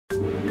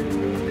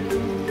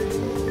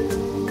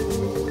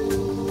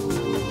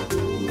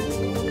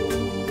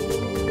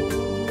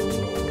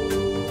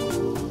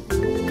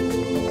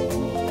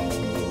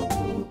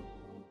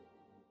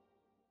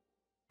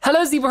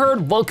as you've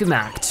heard, welcome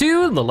back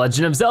to The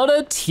Legend of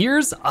Zelda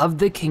Tears of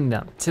the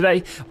Kingdom.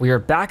 Today, we are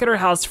back at our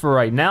house for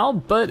right now,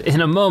 but in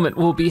a moment,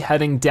 we'll be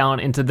heading down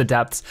into the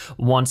depths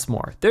once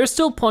more. There's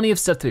still plenty of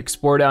stuff to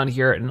explore down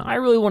here, and I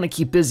really wanna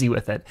keep busy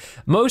with it.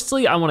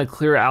 Mostly, I wanna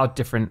clear out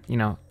different,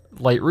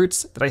 light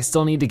roots that I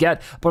still need to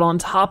get, but on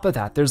top of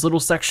that, there's little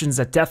sections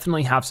that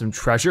definitely have some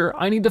treasure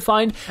I need to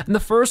find, and the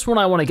first one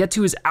I wanna get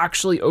to is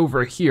actually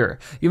over here.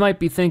 You might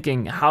be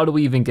thinking, how do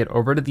we even get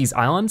over to these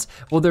islands?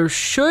 Well, there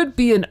should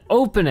be an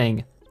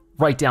opening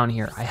right down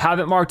here. I have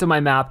it marked on my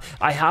map.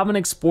 I haven't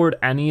explored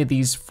any of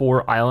these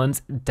 4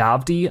 islands,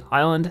 Davdi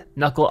Island,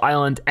 Knuckle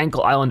Island,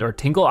 Ankle Island, or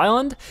Tinkle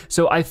Island,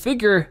 so I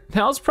figure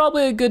now's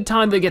probably a good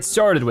time to get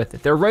started with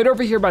it. They're right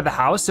over here by the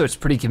house, so it's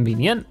pretty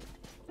convenient.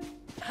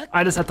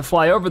 I just have to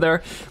fly over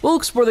there. We'll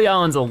explore the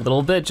islands a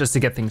little bit just to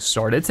get things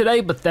started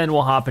today, but then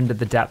we'll hop into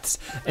the depths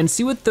and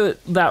see what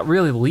that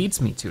really leads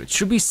me to. It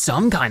should be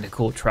some kind of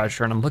cool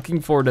treasure, and I'm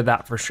looking forward to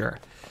that for sure.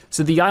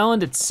 So the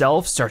island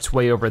itself starts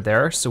way over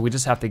there, so we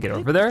just have to get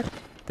over there.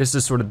 This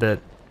is sort of the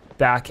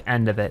back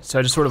end of it. So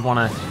I just sort of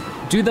wanna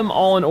do them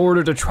all in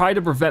order to try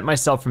to prevent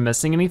myself from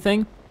missing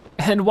anything.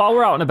 And while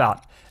we're out and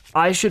about,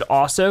 I should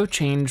also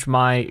change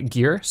my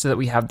gear so that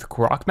we have the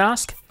Korok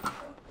mask,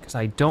 because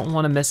I don't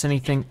wanna miss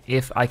anything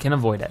if I can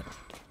avoid it.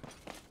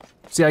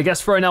 See, I guess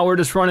for right now, we're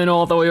just running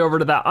all the way over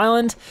to that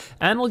island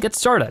and we'll get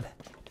started.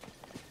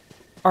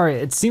 All right,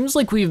 it seems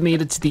like we've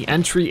made it to the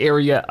entry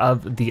area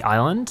of the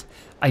island.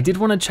 I did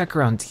wanna check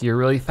around here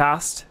really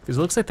fast, because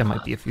it looks like there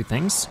might be a few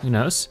things, who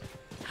knows?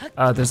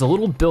 There's a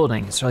little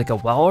building. Is there like a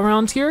well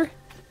around here?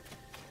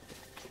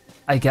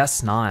 I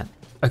guess not.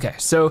 Okay,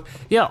 so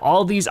yeah,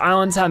 all these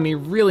islands have me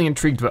really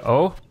intrigued, but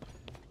oh,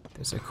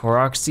 there's a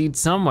Korok seed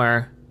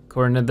somewhere,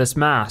 according to this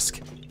mask.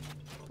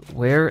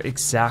 Where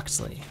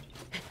exactly?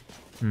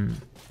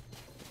 I'm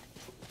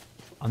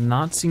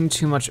not seeing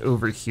too much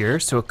over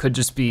here, so it could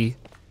just be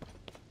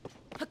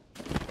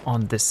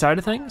on this side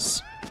of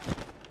things.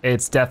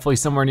 It's definitely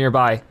somewhere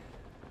nearby.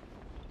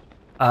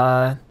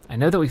 I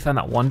know that we found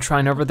that one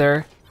shrine over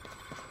there.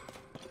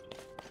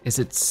 Is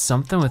it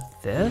something with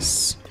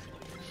this?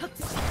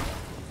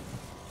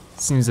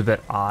 Seems a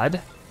bit odd.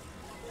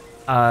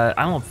 I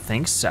don't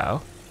think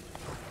so.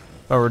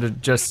 If I were to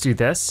just do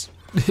this.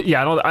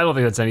 Yeah, I don't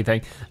think that's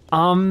anything.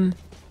 Huh.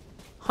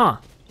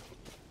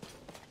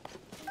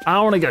 I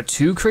don't wanna go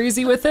too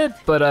crazy with it,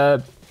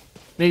 but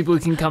maybe we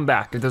can come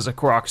back if there's a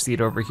Korok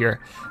seed over here.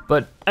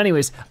 But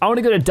anyways, I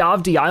wanna go to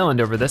Davdi Island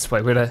over this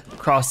way. We're gonna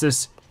cross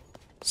this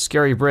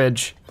scary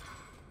bridge.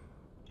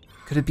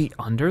 Could it be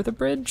under the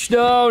bridge?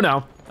 No,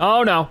 no,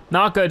 oh no,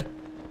 not good.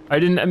 I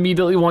didn't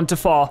immediately want to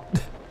fall.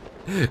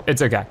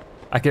 It's okay,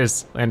 I can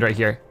just land right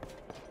here.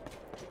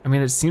 I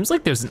mean, it seems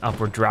like there's an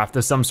upward draft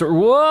of some sort.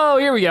 Whoa,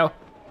 here we go.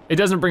 It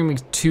doesn't bring me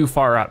too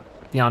far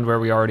up beyond where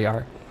we already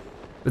are.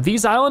 But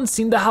these islands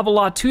seem to have a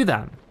lot to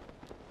them.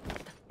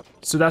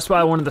 So that's why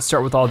I wanted to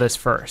start with all this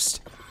first.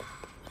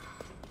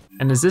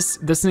 And this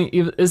isn't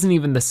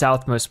even the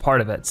southmost part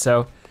of it.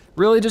 So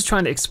really just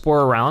trying to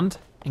explore around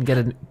and get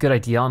a good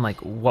idea on like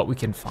what we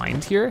can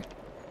find here.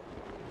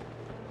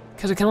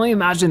 Because I can only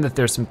imagine that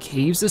there's some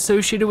caves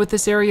associated with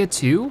this area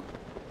too.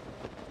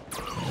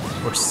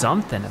 Or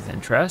something of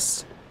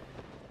interest.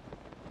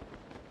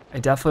 I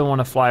definitely want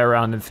to fly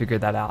around and figure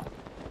that out.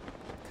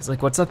 Cause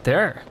like, what's up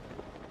there?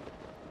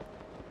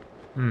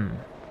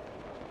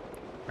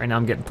 Right now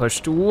I'm getting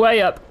pushed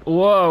way up,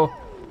 whoa.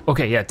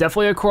 Okay, yeah,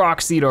 definitely a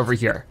Korok seed over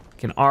here.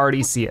 Can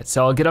already see it.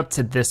 So I'll get up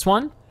to this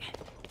one.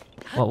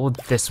 What will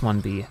this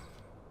one be?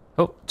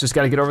 Oh, just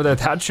gotta get over there.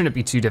 That shouldn't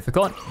be too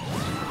difficult.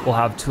 We'll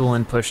have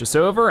Tulin push us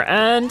over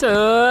and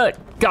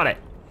got it.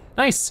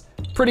 Nice,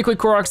 pretty quick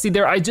Korok seed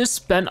there. I just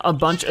spent a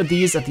bunch of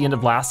these at the end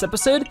of last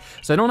episode,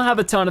 so I don't have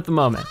a ton at the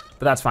moment,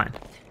 but that's fine.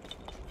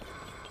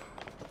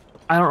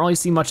 I don't really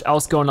see much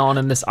else going on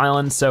in this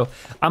island, so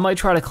I might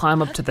try to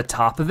climb up to the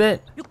top of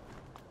it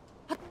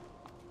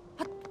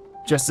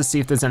just to see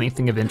if there's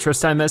anything of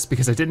interest I missed,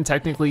 because I didn't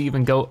technically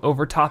even go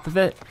over top of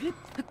it.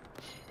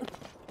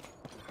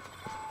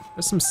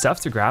 There's some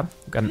stuff to grab.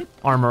 Got an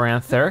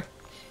Armoranth there.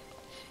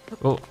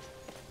 Oh,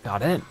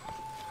 got it.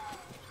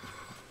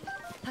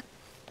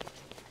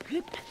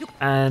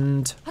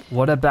 And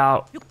what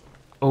about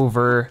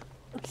over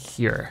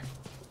here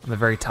on the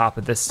very top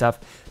of this stuff?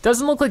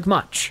 Doesn't look like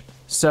much.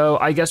 So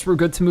I guess we're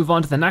good to move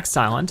on to the next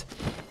island.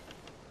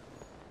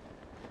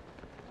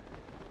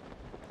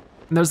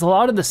 And there's a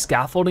lot of the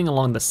scaffolding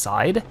along the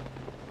side.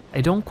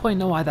 I don't quite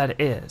know why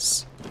that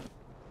is.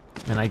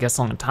 And I guess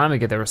a long time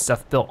ago there was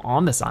stuff built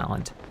on this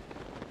island.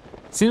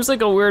 Seems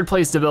like a weird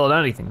place to build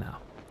anything though.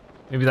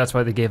 Maybe that's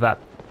why they gave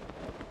up.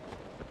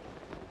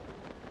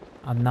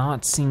 I'm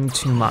not seeing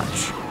too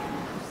much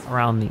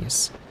around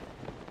these.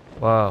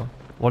 Whoa,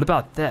 what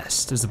about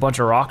this? There's a bunch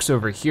of rocks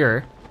over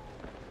here.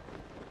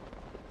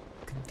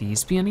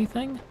 These be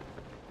anything?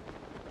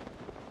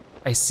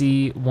 I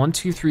see 1,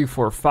 2, 3,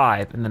 4,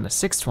 5, and then a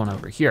 6th one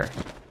over here.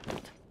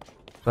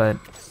 But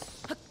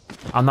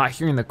I'm not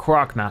hearing the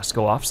Korok mask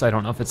go off, so I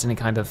don't know if it's any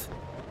kind of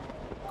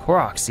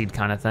Korok seed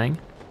kind of thing.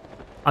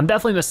 I'm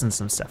definitely missing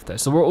some stuff though.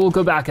 So we'll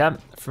go back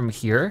up from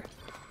here.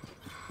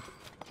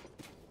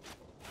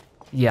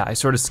 Yeah, I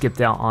sort of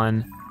skipped out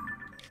on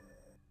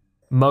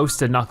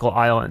most of Knuckle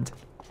Island.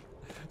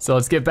 So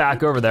let's get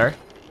back over there,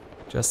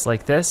 just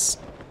like this.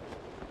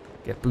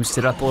 Get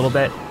boosted up a little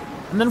bit,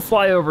 and then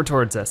fly over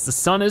towards us. The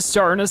sun is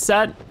starting to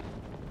set.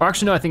 Or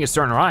actually, no, I think it's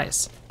starting to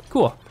rise.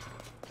 Cool.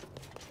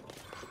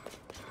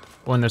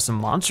 Oh, and there's some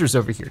monsters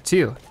over here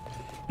too.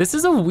 This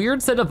is a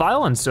weird set of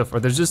islands so far.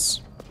 There's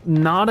just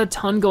not a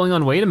ton going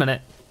on. Wait a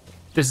minute.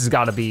 This has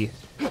gotta be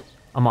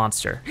a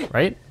monster,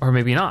 right? Or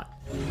maybe not.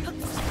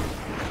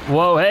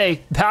 Whoa,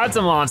 hey, that's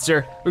a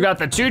monster. We got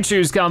the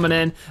choo-choos coming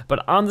in,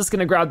 but I'm just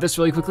gonna grab this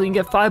really quickly and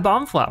get 5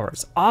 bomb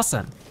flowers.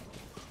 Awesome.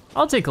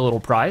 I'll take a little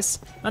prize,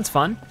 that's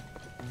fun.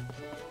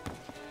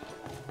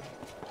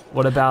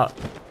 What about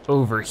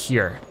over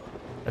here?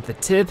 At the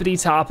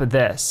tippity top of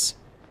this.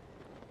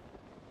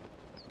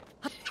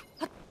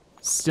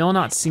 Still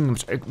not seeing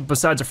much,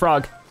 besides a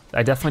frog that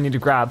I definitely need to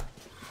grab.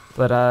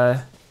 But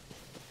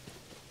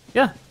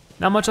yeah,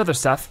 not much other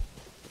stuff.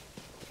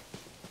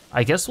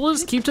 I guess we'll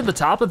just keep to the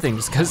top of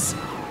things because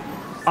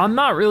I'm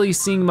not really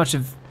seeing much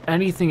of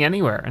anything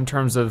anywhere in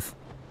terms of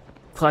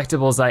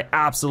collectibles I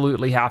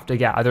absolutely have to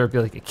get. Either it'd be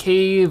like a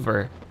cave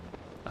or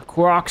a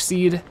Korok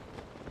seed.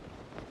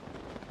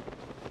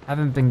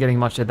 Haven't been getting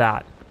much of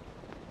that.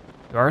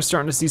 We are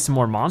starting to see some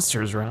more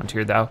monsters around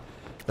here though.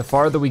 The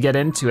farther we get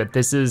into it,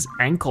 this is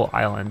Ankle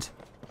Island.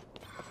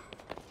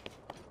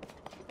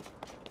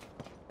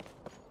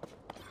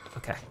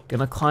 Okay,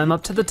 gonna climb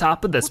up to the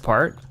top of this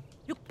part.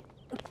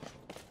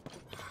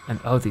 And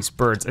oh, these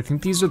birds. I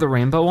think these are the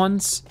rainbow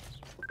ones.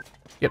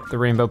 Yep, the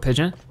rainbow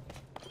pigeon.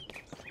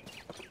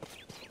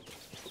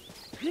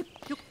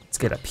 Let's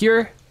get up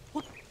here.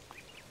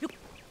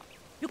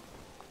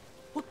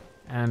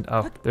 And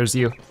oh, there's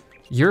you.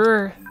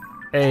 You're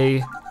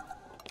a,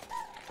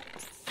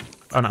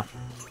 oh no,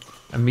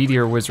 a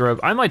meteor wizard.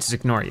 I might just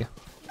ignore you.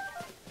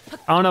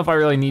 I don't know if I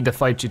really need to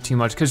fight you too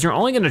much because you're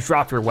only gonna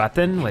drop your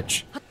weapon,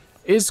 which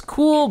is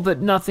cool, but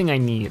nothing I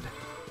need.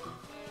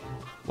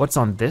 What's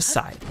on this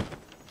side?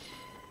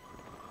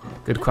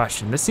 Good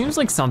question. This seems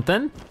like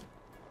something.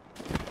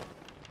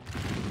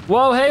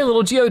 Whoa, hey,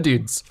 little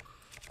Geodudes.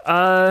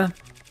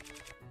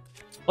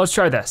 Let's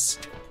try this.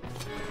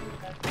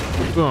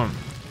 Boom.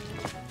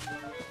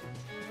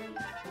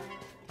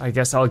 I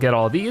guess I'll get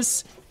all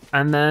these,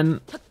 and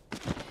then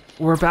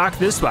we're back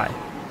this way.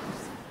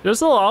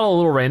 There's a lot of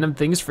little random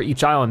things for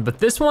each island, but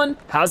this one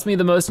has me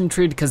the most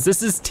intrigued because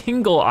this is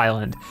Tingle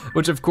Island,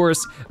 which of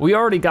course, we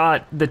already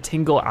got the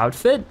Tingle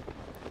outfit.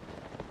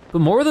 But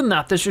more than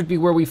that, this should be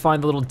where we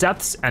find the little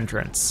depths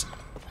entrance.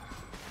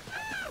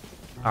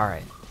 All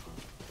right.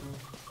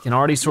 You can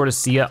already sort of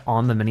see it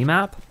on the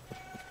mini-map.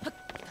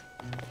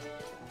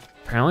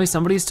 Apparently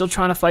somebody's still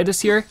trying to fight us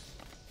here.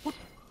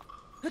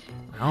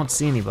 I don't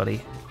see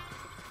anybody.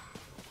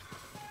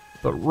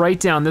 But right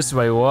down this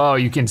way, whoa,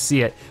 you can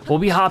see it. We'll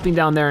be hopping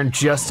down there in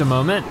just a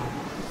moment.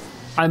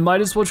 I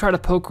might as well try to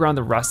poke around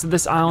the rest of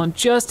this island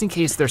just in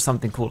case there's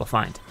something cool to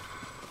find.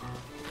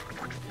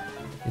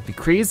 It'd be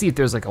crazy if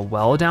there's like a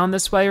well down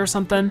this way or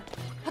something.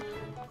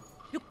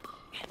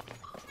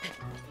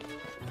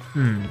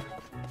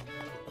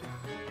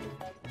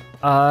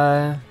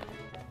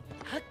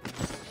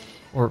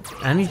 Or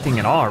anything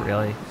at all,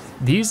 really.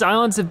 These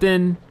islands have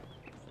been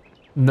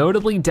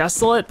notably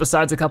desolate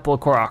besides a couple of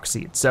Korok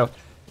seeds, so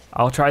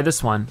I'll try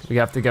this one. We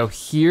have to go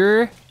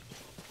here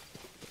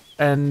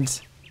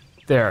and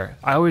there.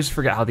 I always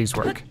forget how these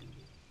work.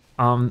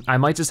 I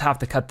might just have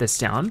to cut this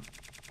down.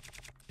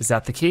 Is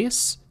that the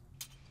case?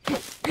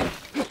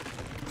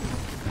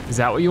 Is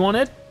that what you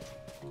wanted?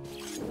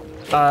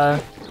 Oh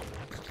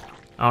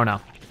no.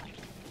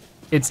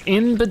 It's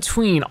in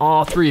between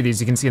all 3 of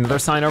these. You can see another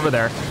sign over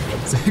there.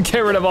 So get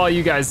rid of all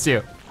you guys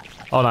too.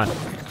 Hold on.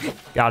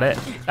 Got it.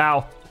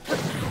 Ow.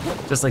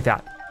 Just like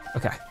that.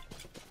 Okay.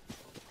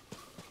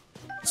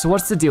 So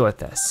what's the deal with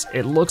this?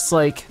 It looks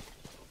like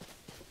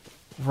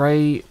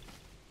right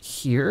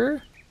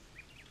here.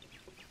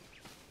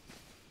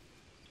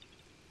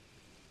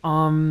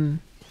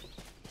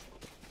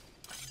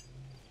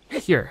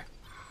 Here.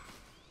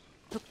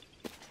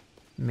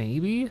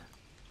 Maybe?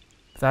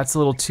 That's a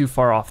little too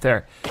far off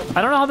there.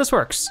 I don't know how this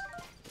works.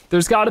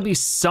 There's gotta be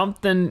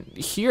something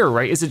here,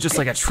 right? Is it just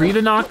like a tree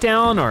to knock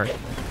down or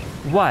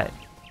what?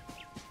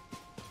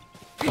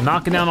 I'm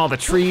knocking down all the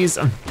trees.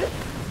 I'm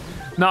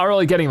not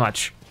really getting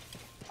much.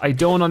 I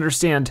don't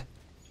understand.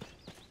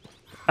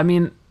 I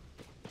mean,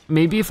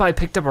 maybe if I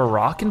picked up a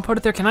rock and put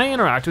it there, can I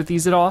interact with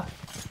these at all?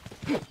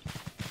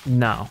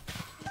 No.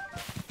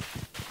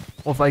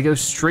 Well, if I go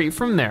straight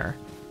from there,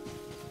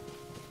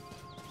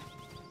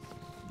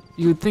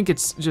 you would think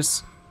it's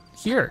just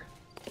here.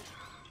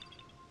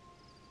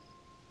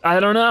 I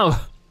don't know.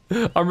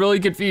 I'm really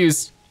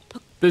confused.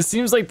 This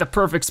seems like the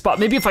perfect spot.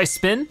 Maybe if I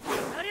spin?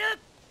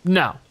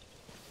 No.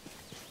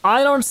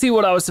 I don't see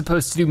what I was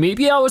supposed to do.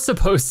 Maybe I was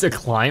supposed to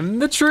climb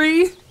the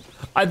tree?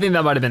 I think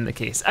that might have been the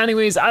case.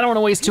 Anyways, I don't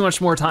wanna waste too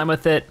much more time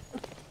with it.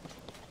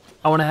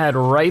 I wanna head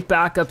right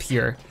back up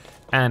here.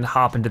 and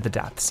hop into the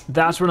depths.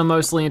 That's what I'm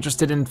mostly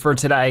interested in for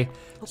today,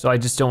 so I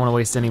just don't wanna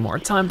waste any more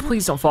time.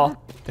 Please don't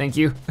fall, thank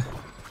you.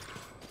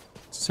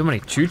 So many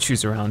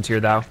choo-choos around here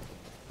though.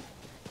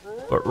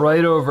 But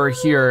right over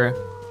here,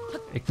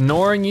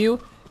 ignoring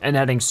you and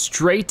heading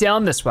straight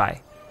down this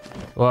way.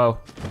 Whoa,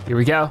 here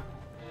we go.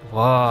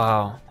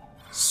 Whoa,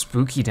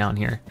 spooky down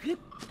here.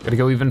 Gotta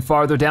go even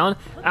farther down.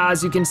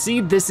 As you can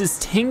see, this is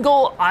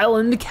Tingle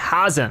Island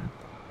Chasm.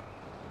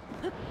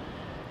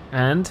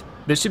 And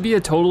this should be a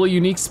totally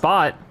unique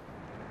spot.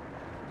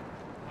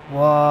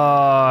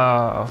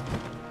 Whoa.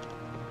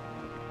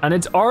 And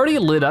it's already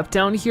lit up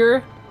down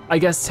here. I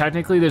guess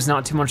technically there's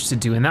not too much to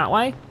do in that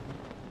way.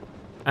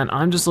 And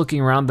I'm just looking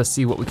around to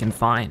see what we can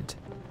find.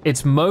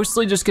 It's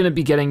mostly just gonna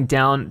be getting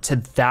down to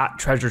that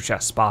treasure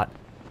chest spot.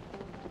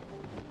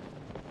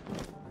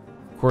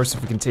 Of course,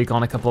 if we can take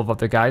on a couple of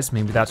other guys,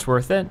 maybe that's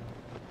worth it.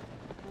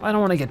 I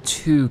don't wanna get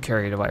too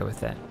carried away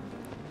with it.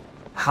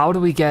 How do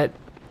we get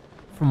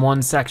from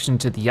one section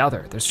to the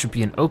other? There should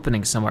be an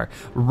opening somewhere,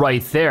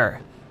 right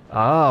there.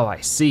 Oh,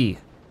 I see.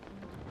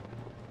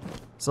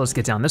 So let's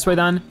get down this way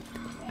then.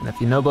 And if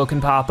Yunobo can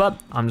pop up,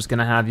 I'm just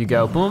gonna have you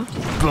go boom,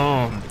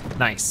 boom,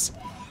 nice.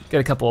 Get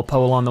a couple of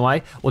Poe along the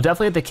way. We'll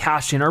definitely have to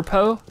cash in our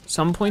Poe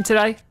some point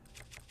today.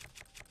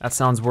 That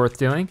sounds worth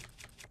doing.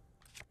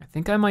 I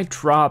think I might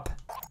drop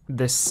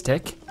this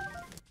stick,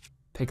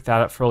 pick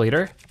that up for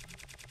later.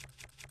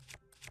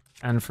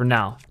 And for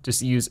now,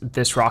 just use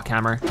this rock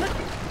hammer.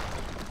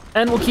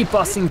 And we'll keep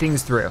busting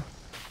things through.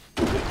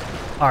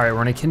 All right, we're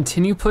gonna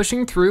continue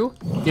pushing through.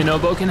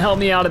 Yunobo can help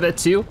me out a bit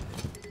too.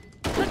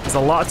 There's a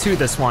lot to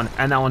this one,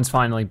 and that one's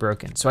finally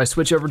broken. So I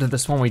switch over to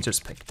this one we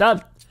just picked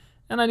up,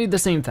 and I do the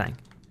same thing.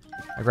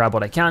 I grab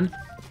what I can,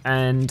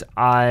 and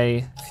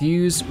I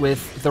fuse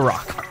with the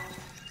rock.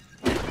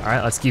 All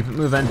right, let's keep it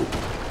moving.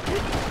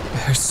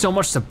 There's so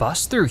much to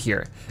bust through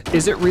here.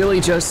 Is it really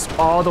just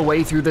all the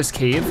way through this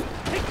cave,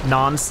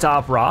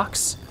 non-stop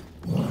rocks?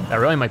 That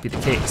really might be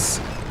the case.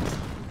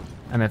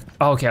 And if,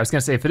 oh, okay, I was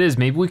gonna say if it is,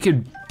 maybe we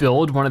could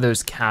build one of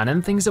those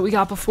cannon things that we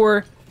got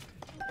before.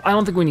 I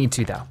don't think we need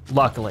to though,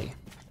 luckily.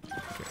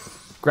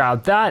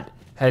 Grab that,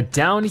 head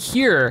down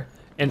here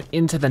and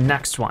into the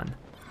next one.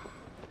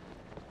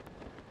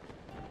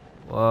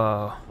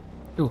 Whoa.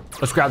 Ooh,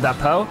 let's grab that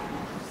Poe,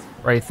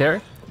 right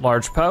there,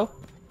 large Poe.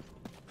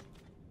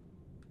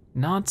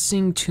 Not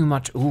seeing too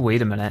much, ooh,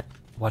 wait a minute.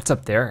 What's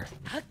up there?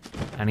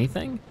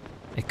 Anything?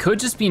 It could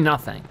just be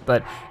nothing,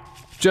 but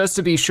just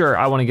to be sure,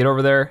 I wanna get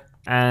over there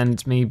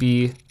and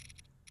maybe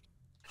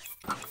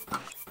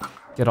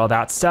get all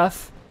that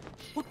stuff.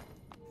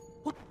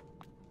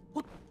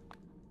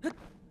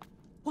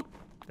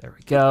 There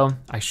we go.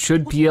 I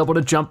should be able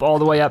to jump all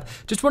the way up.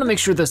 Just wanna make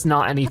sure there's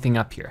not anything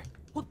up here.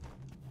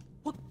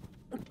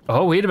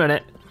 Oh, wait a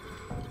minute.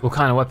 What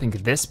kind of weapon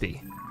could this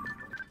be?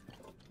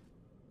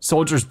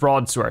 Soldier's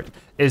Broadsword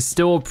is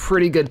still a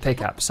pretty good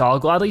pickup, so I'll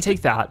gladly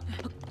take that.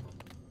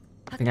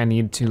 I think I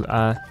need to,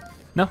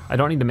 no, I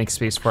don't need to make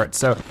space for it,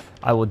 so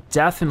I will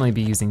definitely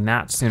be using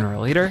that sooner or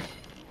later.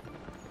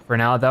 For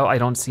now though, I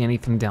don't see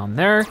anything down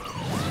there,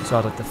 so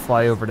I'd like to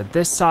fly over to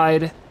this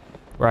side,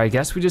 where I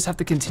guess we just have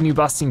to continue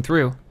busting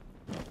through.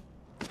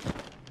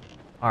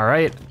 All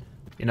right,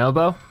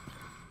 Yunobo,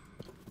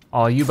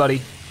 all you,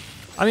 buddy.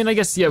 I mean, I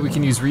guess, yeah, we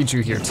can use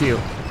Riju here too,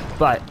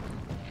 but,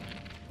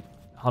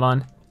 hold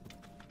on.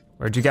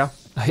 Where'd you go?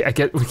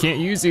 We can't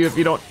use you if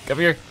you don't come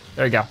here.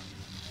 There you go.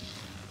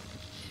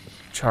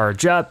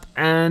 Charge up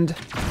and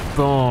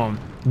boom.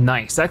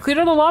 Nice, that cleared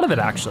out a lot of it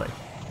actually.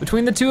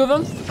 Between the two of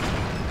them,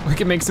 we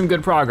can make some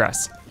good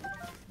progress.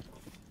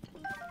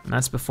 And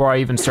that's before I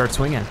even start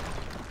swinging.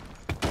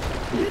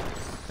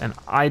 And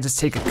I just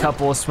take a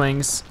couple of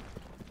swings,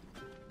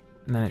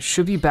 and then it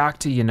should be back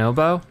to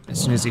Yunobo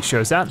as soon as he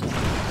shows up.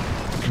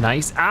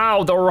 Nice,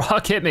 ow, the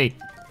rock hit me.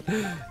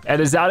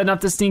 And is that enough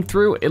to sneak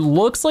through? It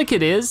looks like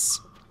it is.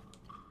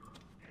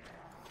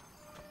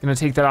 Gonna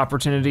take that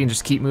opportunity and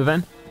just keep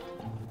moving.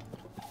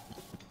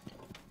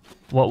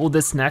 What will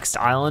this next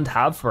island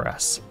have for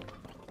us?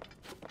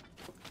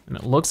 And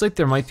it looks like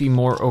there might be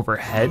more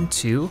overhead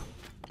too.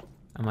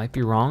 I might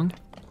be wrong.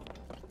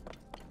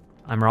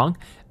 I'm wrong?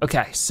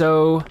 Okay,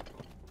 so,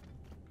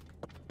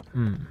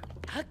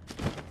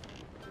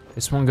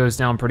 this one goes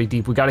down pretty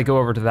deep. We gotta go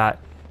over to that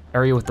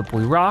area with the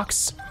blue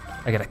rocks.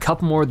 I got a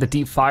couple more of the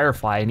deep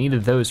firefly. I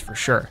needed those for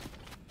sure.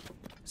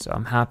 So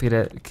I'm happy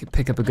to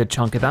pick up a good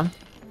chunk of them.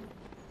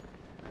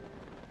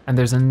 And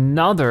there's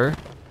another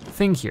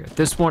thing here.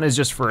 This one is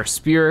just for a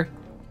spear,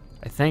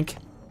 I think.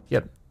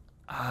 Yep.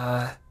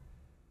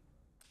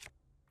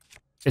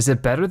 Is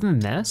it better than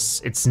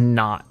this? It's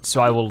not, so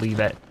I will leave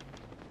it.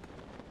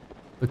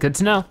 But good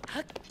to know.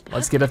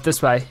 Let's get up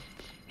this way.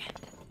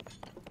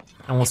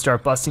 And we'll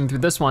start busting through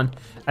this one.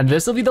 And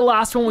this will be the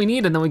last one we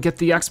need, and then we get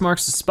the X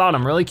marks the spot.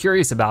 I'm really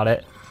curious about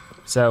it.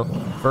 So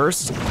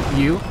first,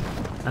 you,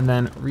 and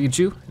then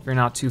Riju, if you're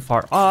not too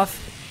far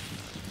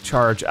off.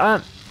 Charge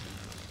up,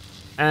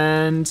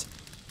 and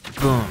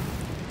boom.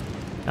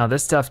 Now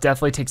this stuff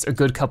definitely takes a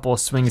good couple of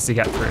swings to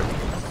get through.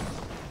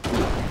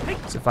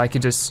 So if I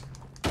could just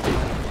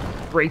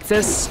break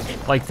this,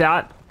 like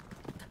that.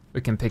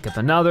 We can pick up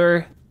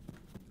another.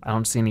 I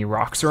don't see any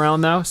rocks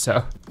around though,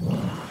 so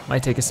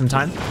might take us some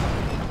time.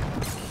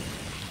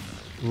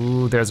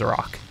 Ooh, there's a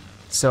rock.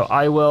 So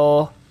I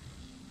will,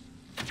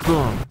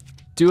 boom,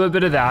 do a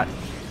bit of that.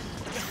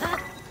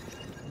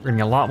 We're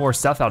getting a lot more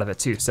stuff out of it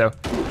too, so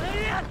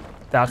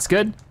that's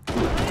good.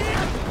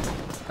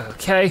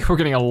 Okay, we're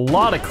getting a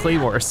lot of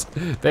claymores.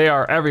 They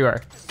are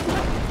everywhere.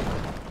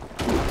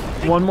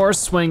 One more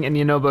swing and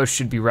Yunobo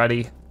should be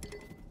ready.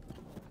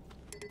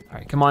 All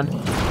right, come on.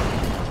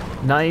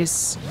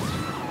 Nice.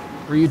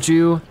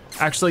 Ryuju.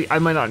 Actually, I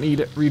might not need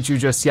Ryuju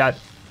just yet.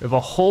 We have a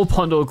whole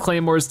bundle of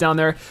claymores down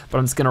there, but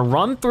I'm just gonna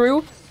run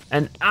through,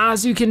 and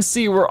as you can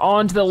see, we're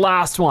on to the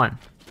last one.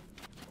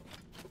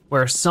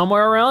 Where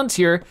somewhere around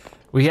here,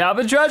 we have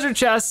a treasure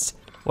chest.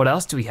 What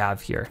else do we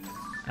have here?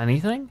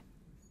 Anything?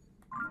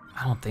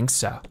 I don't think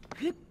so.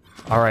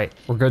 All right,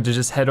 we're good to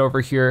just head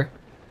over here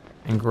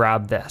and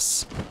grab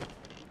this.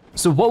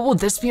 So what will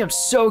this be? I'm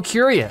so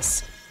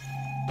curious.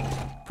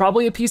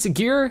 Probably a piece of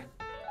gear.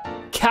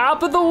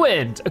 Cap of the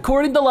Wind.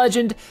 According to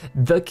legend,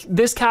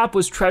 this cap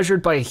was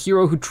treasured by a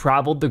hero who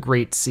traveled the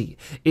Great Sea.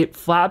 It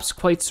flaps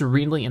quite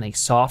serenely in a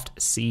soft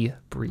sea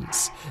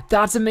breeze.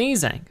 That's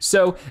amazing.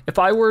 So if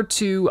I were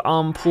to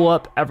pull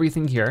up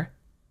everything here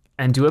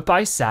and do it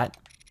by set,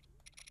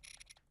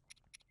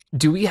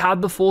 do we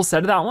have the full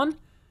set of that one?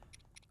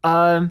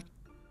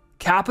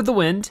 Cap of the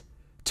Wind,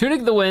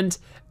 Tunic of the Wind,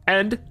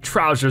 and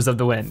Trousers of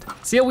the Wind.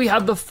 See how we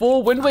have the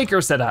full Wind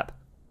Waker set up?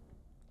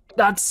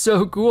 That's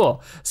so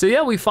cool. So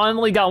yeah, we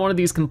finally got one of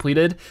these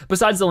completed.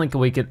 Besides the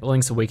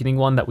Link's Awakening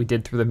one that we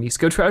did through the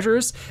Misko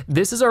treasures,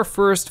 this is our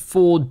first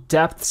full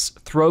Depths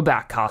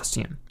throwback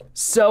costume.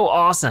 So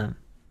awesome.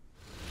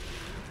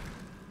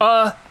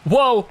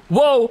 Whoa,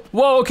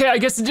 okay, I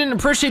guess I didn't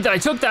appreciate that I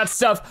took that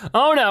stuff.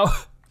 Oh no.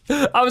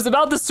 I was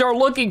about to start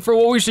looking for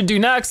what we should do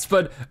next,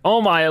 but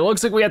oh my, it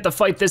looks like we have to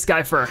fight this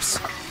guy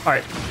first. All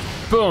right,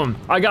 boom,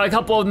 I got a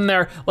couple of them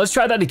there. Let's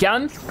try that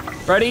again.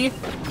 Ready?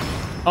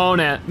 Oh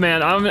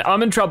man,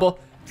 I'm in trouble.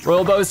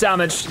 Royal bow's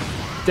damaged.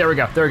 There we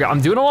go.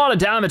 I'm doing a lot of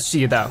damage to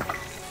you though.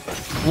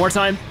 One more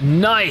time,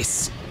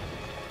 nice.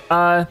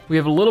 We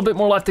have a little bit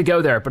more left to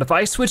go there, but if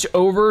I switch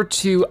over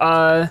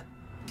to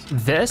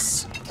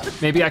this,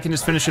 maybe I can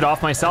just finish it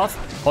off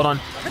myself. Hold on,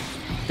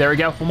 there we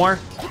go, one more.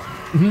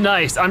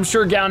 Nice, I'm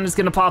sure Ganon is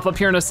gonna pop up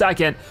here in a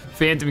second.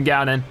 Phantom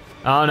Ganon,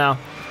 oh no,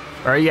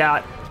 where are you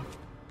at?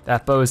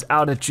 That bow is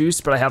out of juice,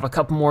 but I have a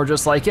couple more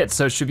just like it,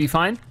 so it should be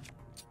fine.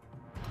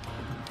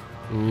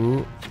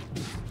 Ooh.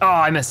 Oh,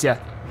 I missed ya.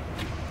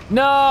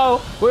 No,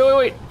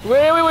 wait.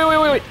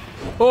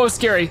 Oh,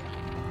 scary.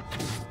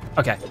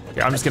 Okay,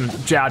 here, I'm just gonna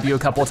jab you a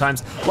couple of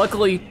times.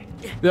 Luckily,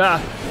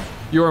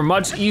 you are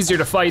much easier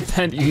to fight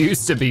than you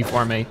used to be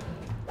for me.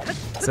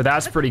 So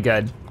that's pretty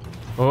good.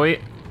 Oh, wait,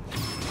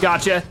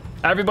 gotcha.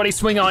 Everybody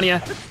swing on you.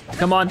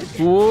 Come on,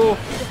 ooh.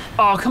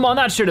 Oh, come on,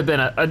 that should have been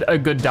a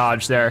good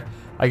dodge there.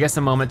 I guess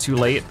a moment too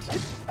late.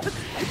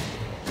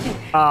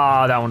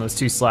 Ah, that one was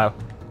too slow.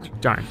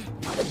 Darn.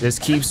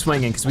 Just keep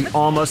swinging, because we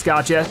almost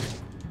got you.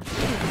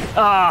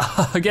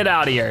 Ah, get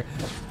out of here.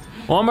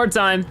 One more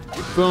time,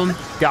 boom,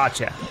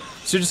 gotcha.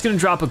 So just gonna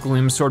drop a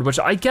Gloom Sword, which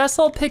I guess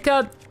I'll pick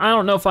up. I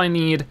don't know if I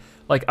need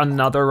like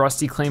another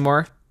Rusty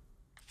Claymore.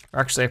 Or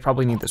actually, I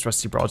probably need this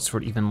Rusty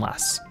Broadsword even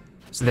less.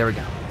 So there we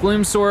go,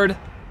 Gloom Sword,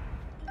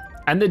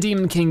 and the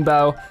Demon King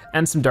bow,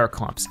 and some dark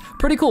clumps.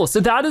 Pretty cool, so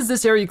that is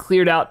this area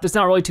cleared out. There's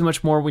not really too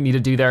much more we need to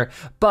do there,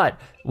 but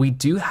we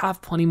do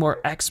have plenty more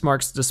X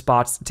marks the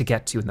spots to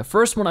get to. And the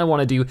first one I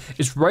wanna do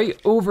is right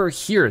over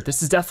here.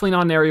 This is definitely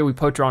not an area we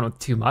poked around with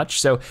too much,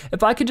 so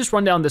if I could just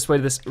run down this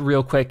way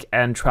real quick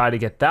and try to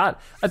get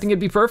that, I think it'd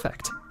be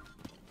perfect.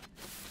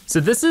 So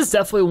this is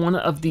definitely one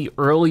of the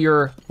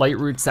earlier light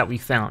routes that we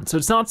found. So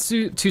it's not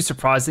too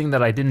surprising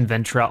that I didn't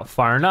venture out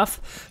far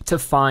enough to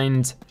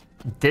find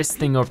this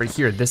thing over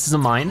here. This is a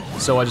mine,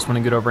 so I just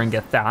wanna get over and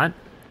get that.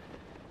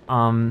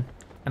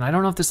 And I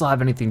don't know if this will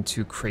have anything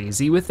too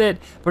crazy with it,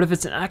 but if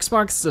it's an X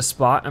marks the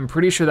spot, I'm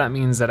pretty sure that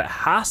means that it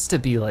has to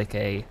be like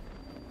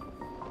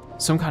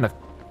some kind of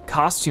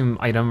costume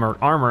item or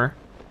armor.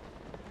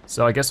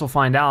 So I guess we'll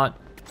find out.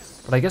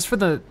 But I guess for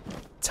the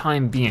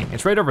time being,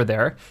 it's right over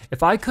there.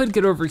 If I could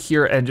get over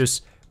here and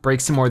just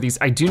break some more of these,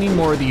 I do need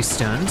more of these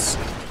stones.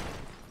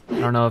 I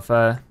don't know if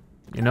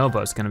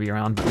Yunobo's gonna be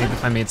around, but maybe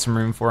if I made some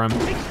room for him.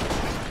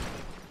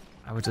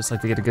 I would just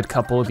like to get a good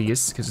couple of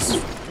these, because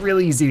it's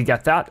really easy to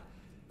get that.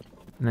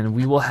 And then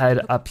we will head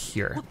up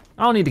here.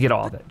 I don't need to get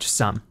all of it, just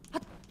some.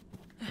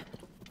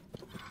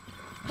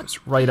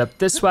 Just right up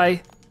this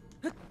way.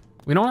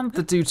 We don't have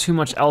to do too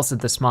much else at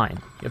this mine.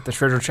 Yep, the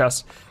treasure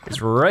chest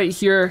is right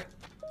here.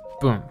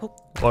 Boom,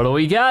 what do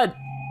we get?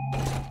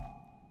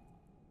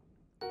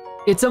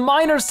 It's a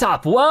miner's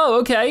top, whoa,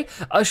 okay.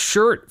 A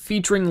shirt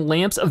featuring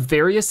lamps of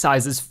various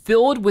sizes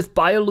filled with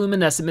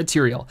bioluminescent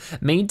material,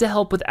 made to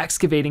help with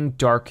excavating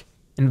dark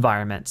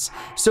environments.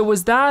 So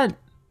was that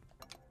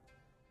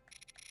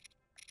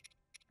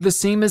the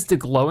same as the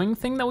glowing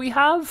thing that we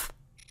have?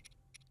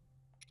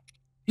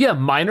 Yeah,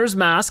 miner's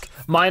mask,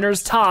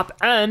 miner's top,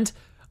 and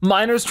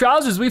Miner's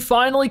trousers, we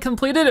finally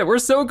completed it. We're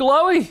so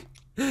glowy.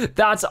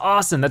 That's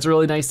awesome. That's a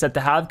really nice set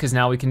to have because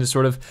now we can just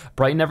sort of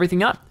brighten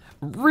everything up.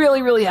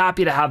 Really, really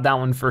happy to have that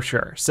one for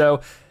sure.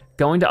 So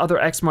going to other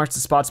X marks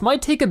the spots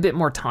might take a bit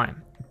more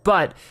time,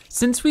 but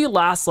since we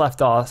last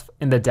left off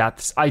in the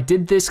depths, I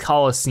did this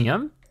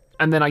Coliseum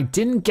and then I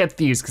didn't get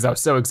these because I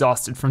was so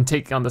exhausted from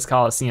taking on this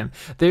Coliseum.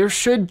 There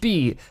should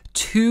be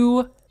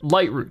 2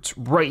 light roots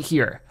right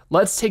here.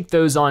 Let's take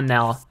those on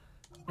now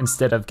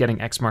instead of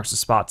getting X marks the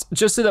spots,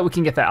 just so that we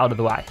can get that out of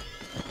the way.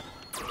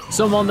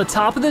 So I'm on the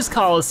top of this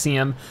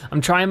Coliseum. I'm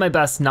trying my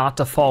best not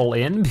to fall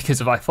in because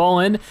if I fall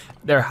in,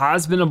 there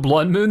has been a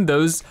blood moon.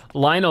 Those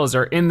Lynels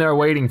are in there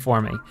waiting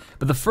for me.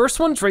 But the first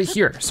one's right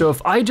here. So if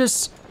I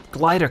just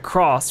glide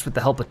across with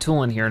the help of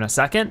Tulin here in a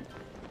second,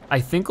 I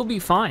think we'll be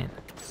fine.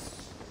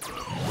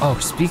 Oh,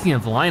 speaking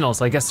of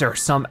Lynels, I guess there are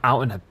some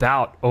out and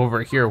about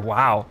over here,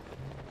 wow.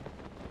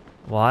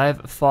 Well,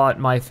 I've fought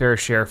my fair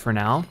share for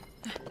now.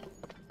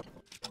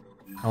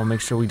 I'll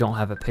make sure we don't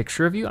have a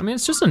picture of you. I mean,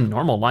 it's just a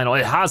normal Lynel.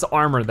 It has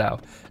armor though.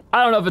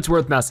 I don't know if it's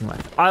worth messing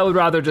with. I would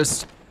rather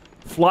just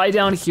fly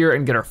down here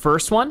and get our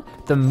first one,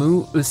 the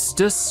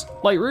Moustus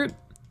light root.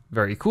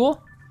 Very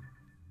cool.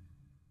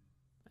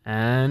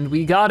 And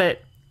we got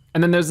it.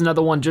 And then there's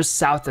another one just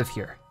south of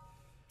here,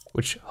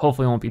 which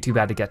hopefully won't be too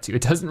bad to get to.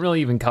 It doesn't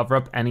really even cover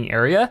up any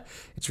area.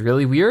 It's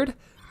really weird,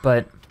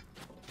 but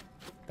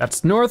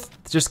that's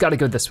north, just gotta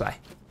go this way.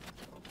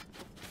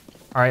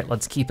 All right,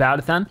 let's keep at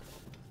it then.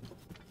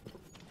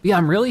 Yeah,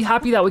 I'm really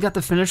happy that we got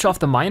to finish off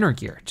the miner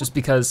gear, just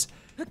because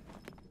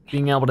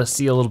being able to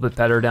see a little bit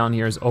better down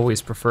here is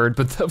always preferred,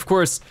 but of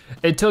course,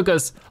 it took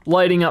us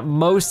lighting up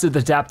most of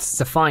the depths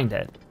to find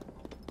it.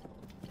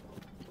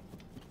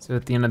 So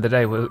at the end of the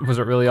day, was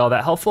it really all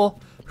that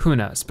helpful? Who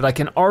knows, but I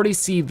can already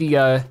see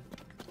the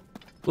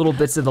little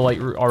bits of the light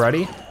root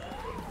already.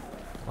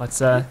 Let's,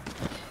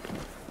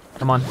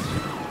 come on.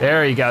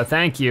 There you go,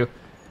 thank you.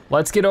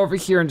 Let's get over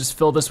here and just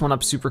fill this one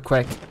up super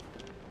quick.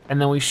 And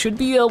then we should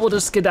be able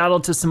to skedaddle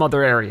to some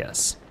other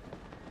areas.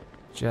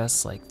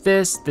 Just like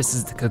this. This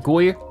is the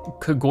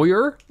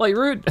Kagoyer light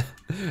root.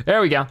 There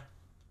we go.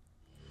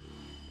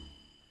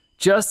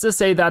 Just to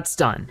say that's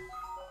done.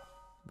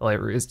 The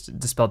light root is to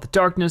dispel the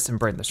darkness and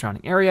brighten the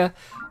surrounding area.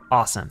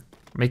 Awesome.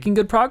 Making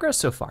good progress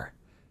so far.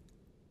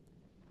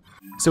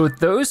 So with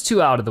those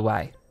 2 out of the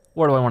way,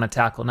 what do I want to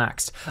tackle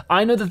next?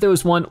 I know that there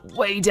was one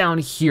way down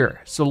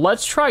here. So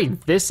let's try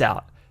this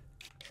out.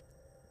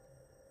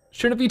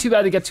 Shouldn't be too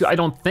bad to get to, I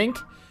don't think,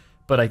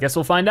 but I guess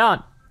we'll find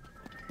out.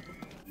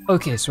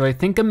 Okay, so I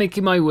think I'm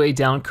making my way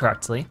down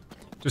correctly.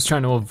 Just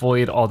trying to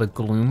avoid all the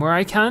gloom where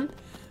I can.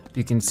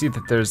 You can see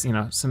that there's, you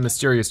know, some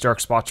mysterious dark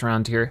spots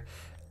around here.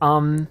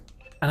 And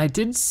I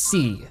did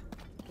see,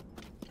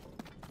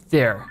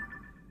 there.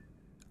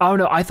 Oh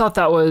no, I thought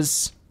that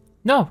was,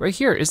 no, right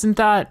here, isn't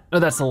that, oh,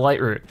 that's the light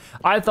root.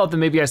 I thought that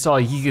maybe I saw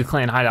a Yiga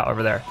clan hideout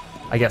over there.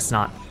 I guess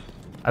not.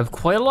 I have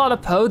quite a lot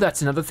of Poe,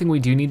 that's another thing we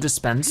do need to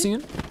spend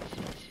soon.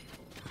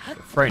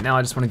 For right now,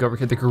 I just wanna go over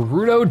here. The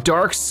Gerudo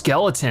Dark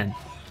Skeleton.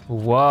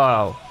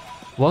 Whoa,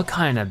 what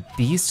kind of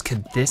beast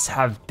could this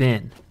have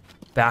been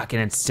back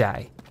in its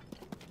day?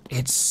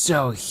 It's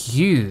so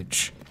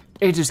huge.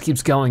 It just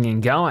keeps going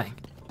and going.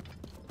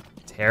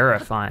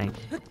 Terrifying.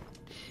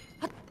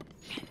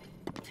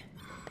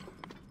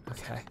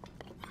 Okay,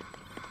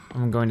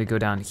 I'm going to go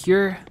down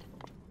here.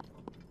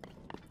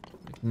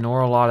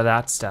 Ignore a lot of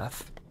that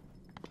stuff.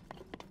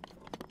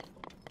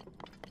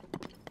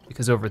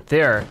 Because over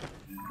there,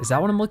 is that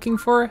what I'm looking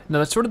for? No,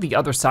 that's sort of the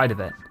other side of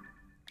it.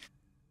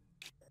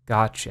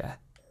 Gotcha.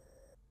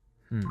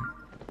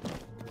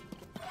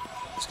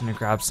 Just gonna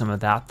grab some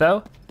of that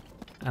though.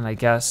 And I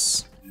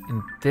guess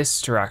in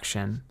this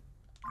direction,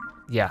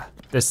 yeah,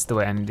 this is the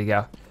way I need to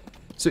go.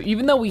 So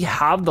even though we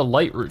have the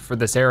light route for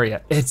this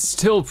area, it's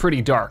still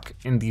pretty dark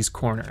in these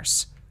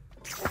corners.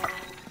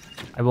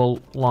 I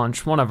will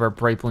launch one of our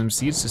Bright Bloom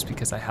seeds just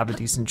because I have a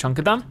decent chunk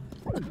of them.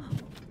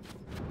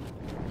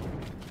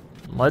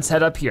 Let's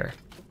head up here.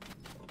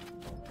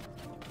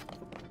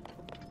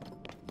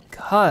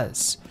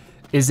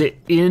 Is it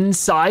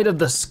inside of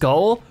the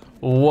skull?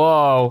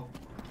 Whoa.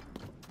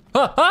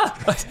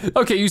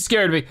 Okay, you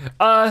scared me.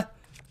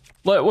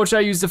 What should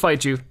I use to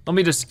fight you? Let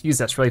me just use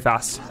this really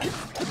fast.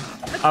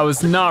 I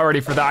was not ready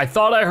for that. I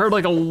thought I heard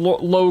like a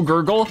low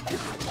gurgle,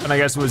 and I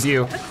guess it was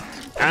you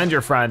and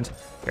your friend.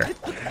 Here,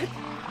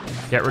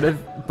 get rid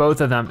of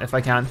both of them if I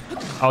can.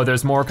 Oh,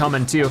 there's more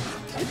coming too.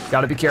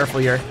 Gotta be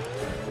careful here.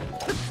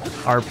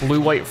 Our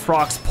blue-white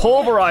Frox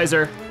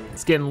pulverizer.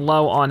 It's getting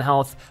low on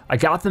health. I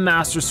got the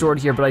Master Sword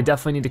here, but I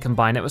definitely need to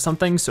combine it with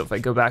something. So if I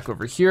go back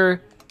over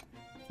here,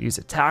 use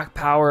attack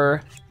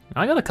power.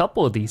 I got a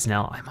couple of these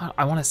now.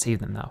 I wanna save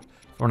them though,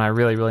 for when I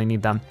really, really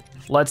need them.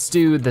 Let's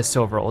do the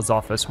Silver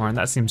Lizalfos horn,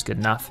 that seems good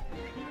enough.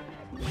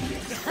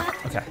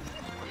 Okay,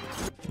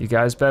 you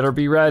guys better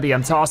be ready.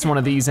 I'm tossing one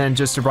of these in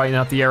just to brighten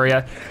up the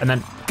area, and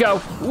then go.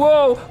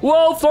 Whoa,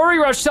 whoa, flurry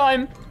rush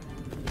time.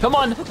 Come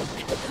on.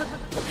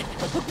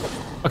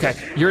 Okay,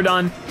 you're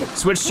done.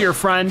 Switch to your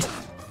friend.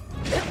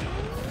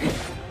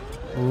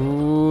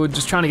 Ooh,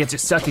 just trying to get you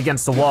stuck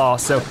against the wall,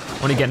 so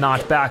when you get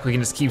knocked back, we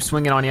can just keep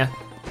swinging on you.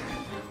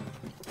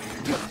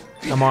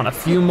 Come on, a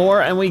few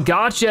more and we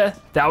got you.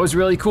 That was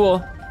really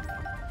cool.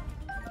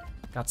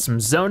 Got some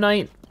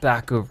Zonite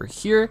back over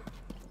here.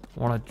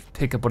 Wanna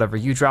pick up whatever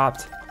you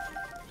dropped.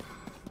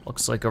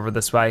 Looks like over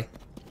this way.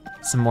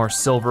 Some more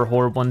silver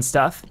horrible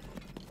stuff.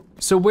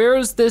 So where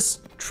is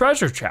this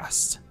treasure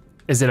chest?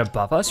 Is it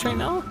above us right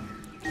now?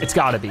 It's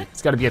gotta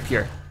be up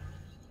here.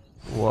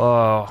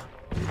 Whoa.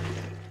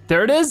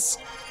 There it is.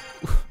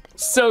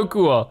 So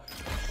cool.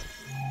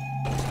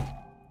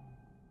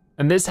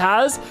 And this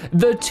has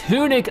the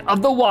Tunic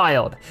of the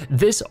Wild.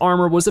 This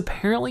armor was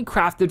apparently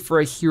crafted for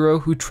a hero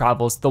who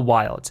travels the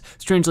wilds.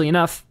 Strangely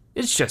enough,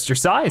 it's just your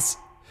size.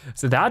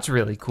 So that's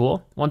really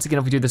cool. Once again,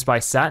 if we do this by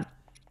set,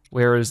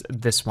 where is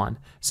this one?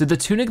 So the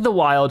Tunic of the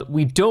Wild,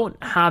 we don't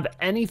have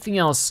anything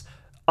else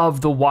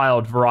of the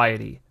wild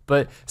variety,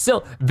 but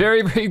still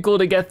very, very cool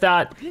to get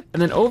that.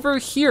 And then over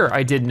here,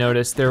 I did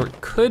notice there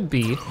could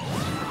be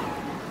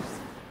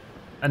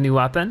a new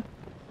weapon.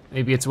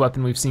 Maybe it's a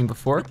weapon we've seen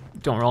before.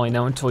 Don't really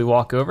know until we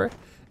walk over.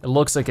 It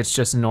looks like it's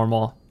just a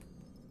normal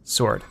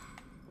sword.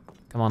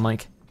 Come on,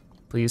 Link,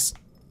 please.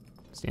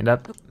 Stand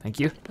up, thank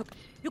you.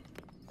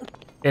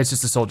 It's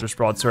just a soldier's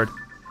broadsword.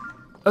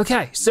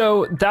 Okay,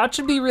 so that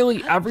should be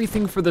really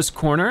everything for this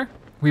corner.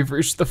 We've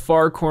reached the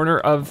far corner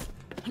of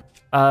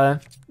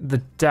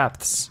the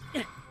depths,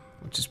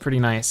 which is pretty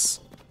nice.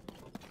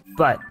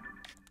 But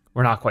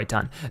we're not quite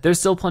done. There's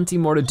still plenty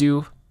more to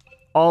do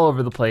all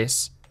over the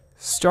place.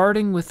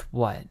 Starting with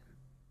what?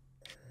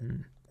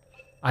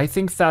 I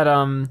think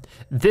that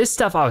this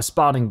stuff I was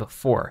spotting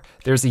before.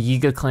 There's a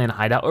Yiga clan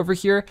hideout over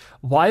here.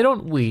 Why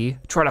don't we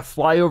try to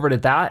fly over to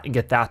that and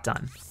get that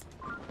done?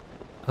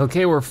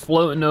 Okay, we're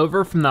floating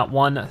over from that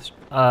one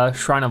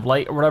Shrine of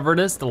Light or whatever it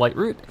is, the light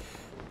route.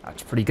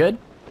 That's pretty good.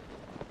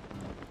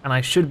 And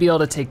I should be able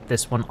to take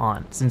this one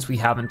on since we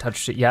haven't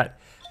touched it yet.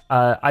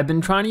 I've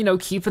been trying to,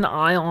 keep an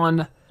eye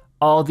on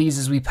all these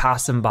as we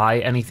pass them by,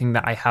 anything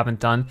that I haven't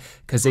done,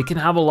 because they can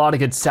have a lot of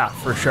good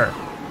stuff for sure.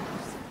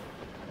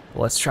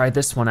 Let's try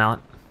this one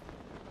out.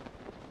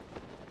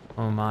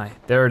 Oh my,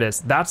 there it is.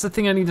 That's the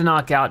thing I need to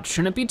knock out.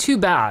 Shouldn't be too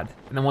bad.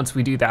 And then once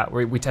we do that,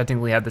 we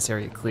technically have this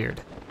area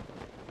cleared.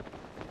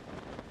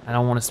 I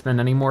don't want to spend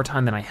any more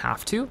time than I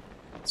have to.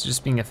 So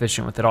just being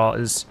efficient with it all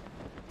is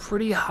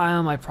pretty high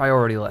on my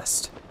priority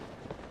list.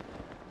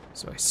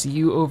 So I see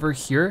you over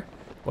here.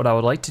 What I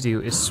would like to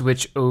do is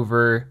switch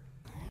over.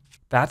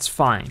 That's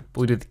fine.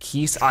 But we do the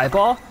Keese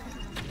eyeball.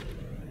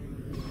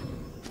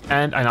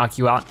 And I knock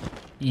you out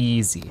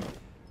easy.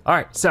 All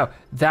right, so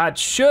that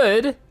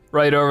should,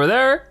 right over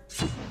there,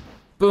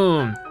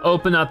 boom,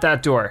 open up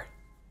that door.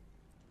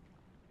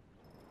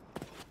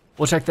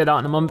 We'll check that out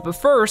in a moment, but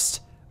first,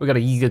 we got a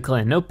Yiga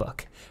clan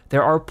notebook.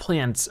 There are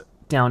plants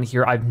down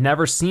here I've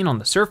never seen on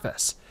the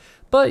surface,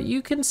 but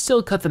you can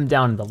still cut them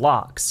down into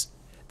logs.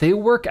 They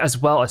work as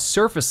well as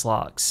surface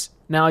logs.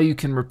 Now you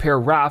can repair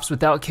rafts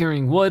without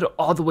carrying wood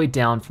all the way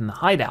down from the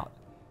hideout.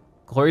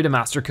 Glory to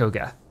Master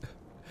Koga.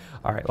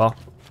 All right, well,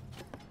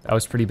 that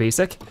was pretty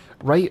basic.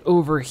 Right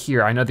over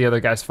here, I know the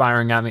other guy's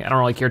firing at me. I don't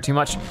really care too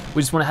much.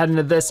 We just wanna head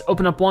into this,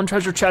 open up one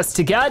treasure chest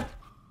to get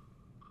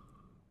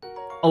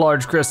a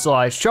large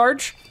crystallized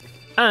charge,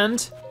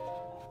 and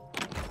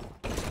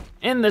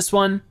in this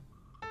one,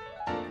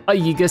 a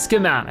Yiga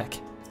schematic.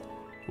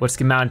 What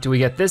schematic do we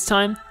get this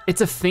time?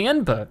 It's a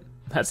fan boat.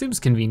 That seems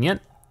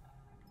convenient.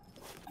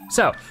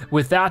 So,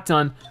 with that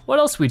done, what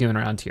else are we doing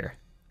around here?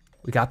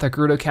 We got that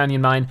Gerudo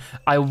Canyon mine.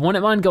 I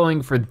wouldn't mind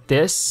going for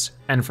this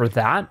and for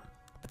that,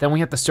 but then we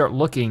have to start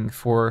looking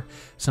for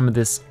some of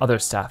this other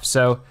stuff.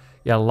 So,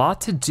 yeah, a lot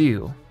to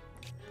do.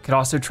 Could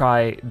also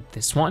try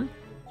this one.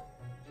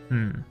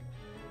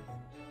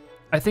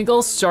 I think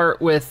I'll start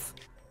with,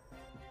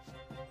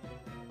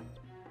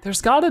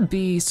 there's gotta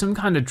be some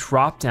kind of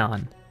drop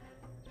down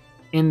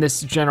in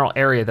this general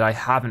area that I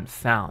haven't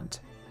found.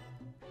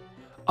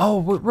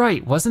 Oh,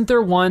 right, wasn't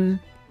there one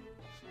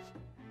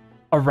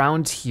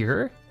around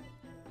here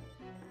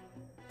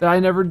that I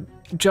never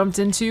jumped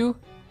into?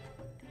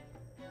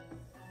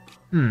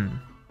 I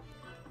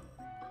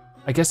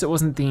guess it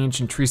wasn't the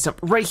ancient tree stump,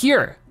 right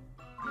here.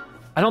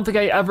 I don't think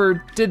I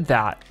ever did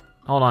that.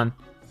 Hold on.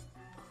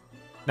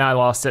 Now I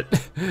lost it.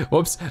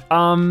 Whoops.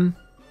 I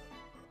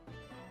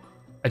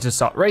just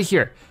saw it right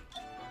here.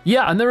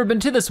 Yeah, I've never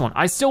been to this one.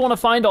 I still wanna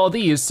find all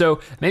these,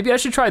 so maybe I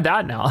should try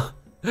that now.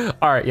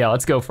 All right, yeah,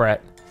 let's go for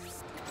it.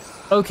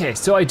 Okay,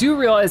 so I do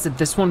realize that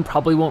this one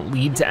probably won't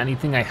lead to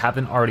anything I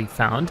haven't already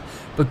found,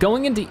 but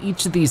going into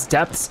each of these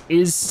depths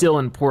is still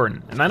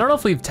important. And I don't know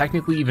if we've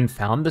technically even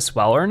found this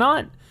well or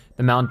not,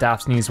 the Mount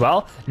Daphne's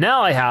well.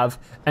 Now I have,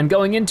 and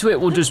going into it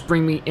will just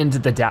bring me into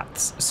the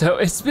depths. So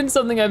it's been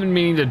something I've been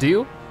meaning to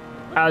do.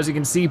 As you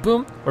can see,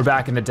 boom, we're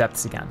back in the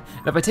depths again.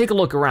 And if I take a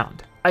look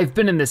around, I've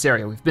been in this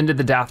area. We've been to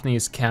the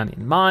Daphne's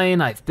Canyon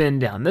mine. I've been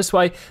down this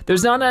way.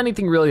 There's not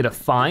anything really to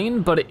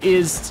find, but it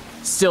is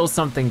still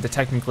something to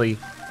technically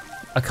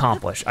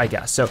accomplish, I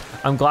guess. So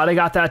I'm glad I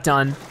got that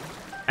done.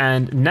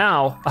 And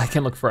now I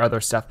can look for other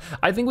stuff.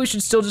 I think we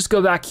should still just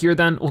go back here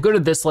then. We'll go to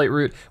this light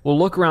route. We'll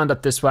look around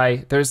up this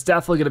way. There's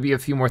definitely gonna be a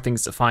few more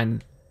things to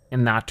find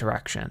in that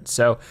direction.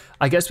 So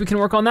I guess we can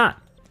work on that.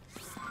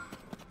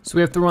 So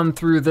we have to run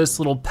through this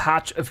little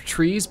patch of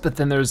trees, but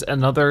then there's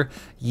another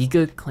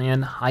Yiga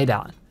clan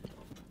hideout.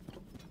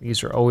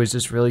 These are always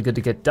just really good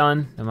to get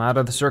done, no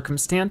matter the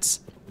circumstance.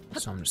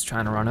 So I'm just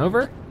trying to run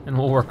over and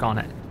we'll work on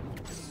it.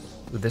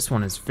 Ooh, this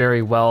one is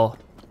very well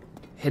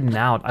hidden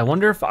out. I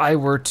wonder if I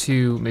were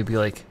to maybe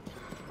like,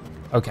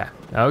 okay,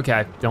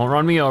 don't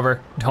run me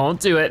over. Don't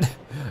do it.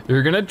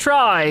 You're gonna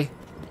try,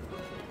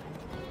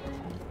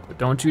 but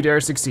don't you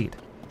dare succeed.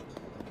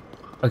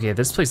 Okay,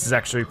 this place is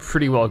actually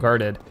pretty well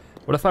guarded.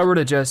 What if I were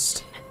to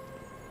just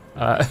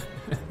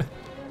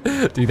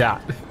do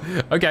that?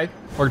 Okay,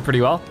 worked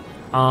pretty well.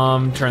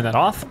 Turn that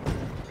off,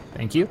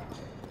 thank you.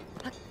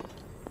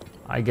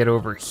 I get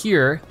over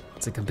here,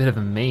 it's like a bit of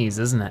a maze,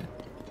 isn't it?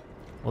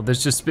 Will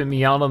this just spit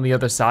me out on the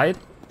other side?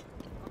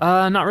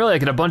 Not really, I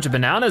get a bunch of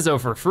bananas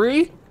for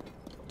free.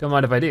 Don't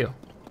mind if I do.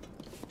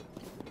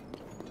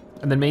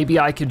 And then maybe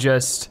I could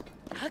just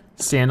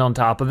stand on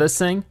top of this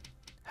thing,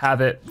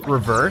 have it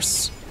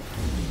reverse.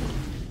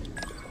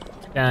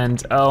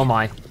 And oh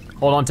my,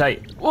 hold on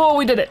tight. Whoa,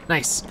 we did it,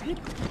 nice.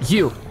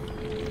 You,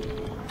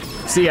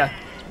 see ya,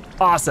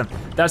 awesome.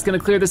 That's gonna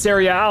clear this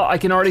area out. I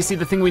can already see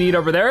the thing we need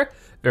over there.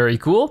 Very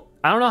cool.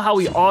 I don't know how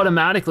we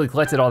automatically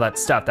collected all that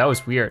stuff. That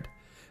was weird.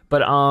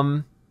 But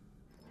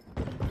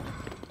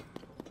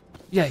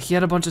yeah, he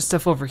had a bunch of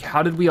stuff over here.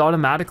 How did we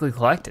automatically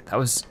collect it? That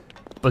was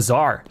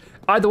bizarre.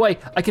 Either way,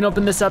 I can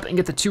open this up and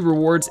get the 2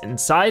 rewards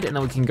inside, and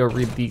then we can go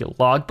read the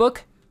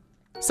logbook.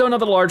 So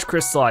another large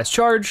crystallized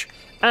charge,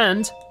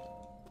 and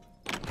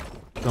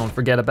don't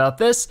forget about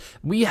this,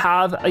 we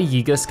have a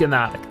Yiga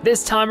schematic.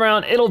 This time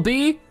around, it'll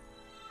be,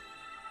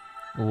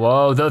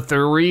 whoa, the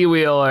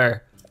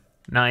 3-wheeler.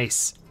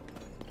 Nice.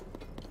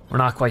 We're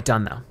not quite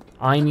done though.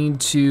 I need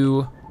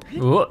to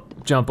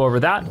jump over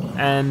that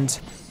and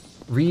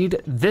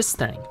read this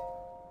thing.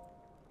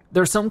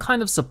 There's some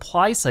kind of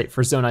supply site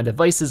for Zonai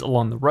devices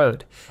along the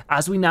road.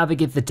 As we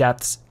navigate the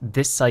depths,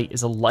 this site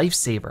is a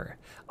lifesaver.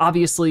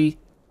 Obviously,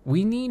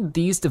 we need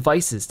these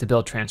devices to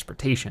build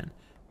transportation,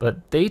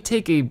 but they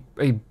take a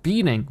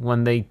beating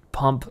when they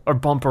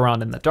bump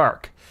around in the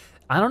dark.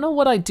 I don't know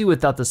what I'd do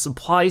without the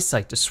supply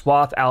site to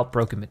swap out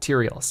broken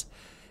materials.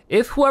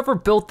 If whoever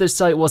built this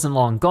site wasn't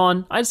long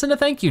gone, I'd send a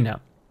thank you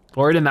note.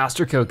 Glory to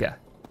Master Koga.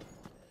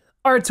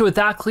 All right, so with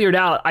that cleared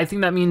out, I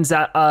think that means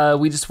that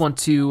we just want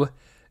to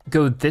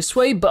go this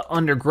way, but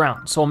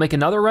underground. So I'll make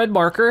another red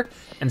marker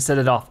and set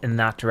it off in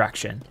that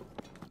direction.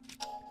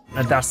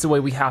 And that's the way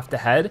we have to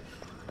head.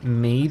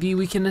 Maybe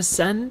we can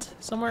ascend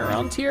somewhere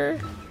around here.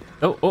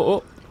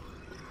 Oh.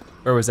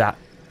 Where was that?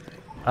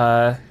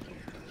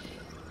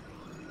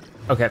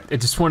 Okay, it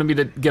just wanted me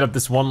to get up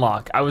this one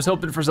lock. I was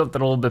hoping for something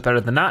a little bit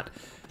better than that.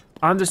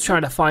 I'm just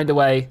trying to find a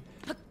way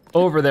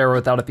over there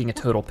without it being a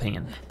total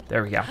pain.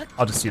 There we go,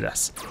 I'll just do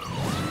this.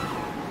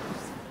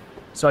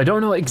 So I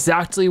don't know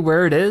exactly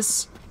where it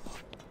is,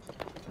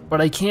 but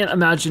I can't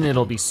imagine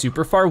it'll be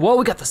super far. Whoa,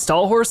 we got the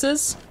stall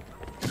horses?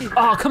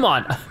 Oh, come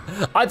on.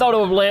 I thought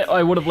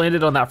I would have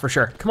landed on that for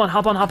sure. Come on,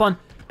 hop on.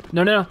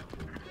 No.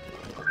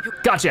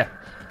 Gotcha.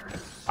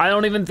 I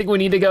don't even think we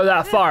need to go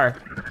that far,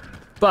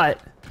 but.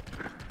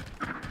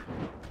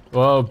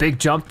 Whoa, big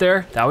jump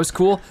there. That was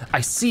cool. I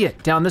see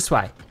it down this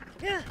way.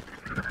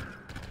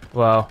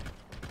 Whoa.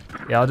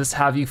 Yeah, I'll just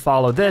have you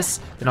follow this,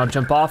 then I'll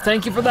jump off.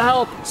 Thank you for the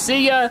help.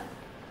 See ya.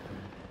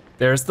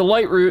 There's the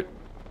light route.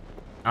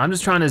 I'm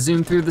just trying to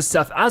zoom through the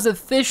stuff as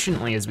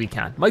efficiently as we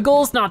can. My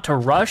goal is not to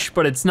rush,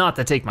 but it's not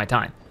to take my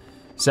time.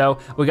 So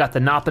we got the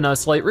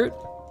Napanos light route.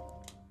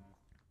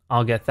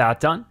 I'll get that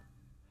done.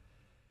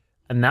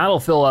 And that'll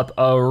fill up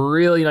a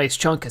really nice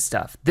chunk of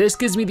stuff. This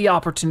gives me the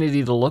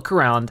opportunity to look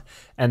around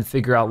and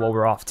figure out what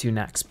we're off to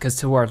next, because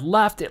to our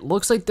left, it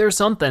looks like there's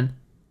something.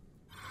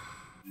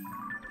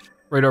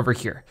 Right over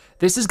here.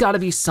 This has gotta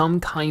be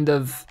some kind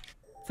of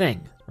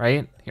thing,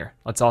 right? Here,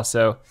 let's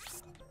also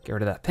get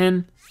rid of that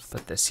pin,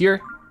 put this here.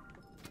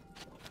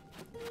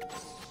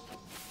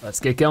 Let's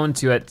get going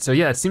to it. So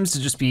yeah, it seems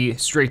to just be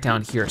straight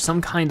down here.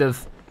 Some kind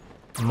of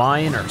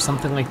mine or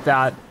something like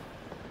that.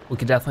 We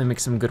could definitely make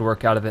some good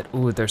work out of it.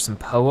 Ooh, there's some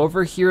Poe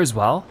over here as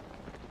well.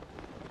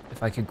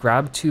 If I could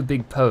grab 2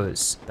 big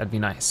Poes, that'd be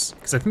nice.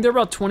 Because I think they're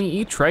about 20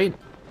 each, right?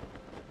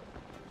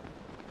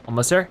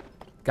 Almost there?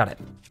 Got it.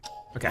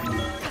 Okay,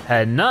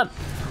 heading up.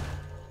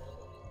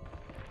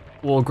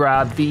 We'll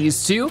grab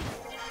these 2.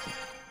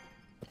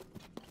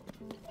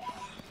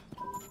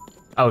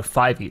 Oh,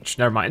 5 each,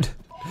 never mind.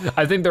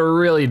 I think the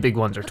really big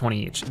ones are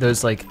 20 each.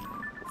 Those like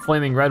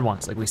flaming red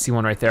ones, like we see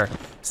one right there.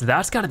 So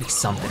that's gotta be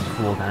something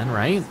cool then,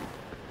 right?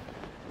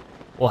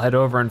 We'll head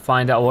over and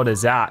find out what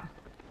is that.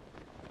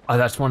 Oh,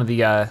 that's one of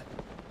the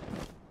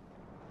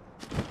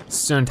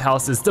stone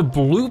taluses. The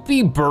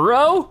Bloopy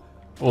burrow?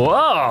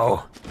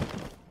 Whoa.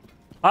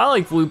 I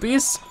like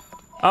bloopies.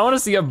 I wanna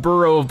see a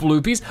burrow of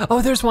bloopies.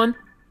 Oh, there's one.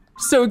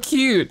 So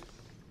cute.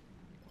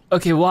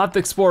 Okay, we'll have to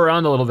explore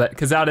around a little bit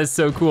because that is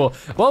so cool.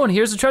 Whoa, and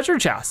here's a treasure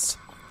chest.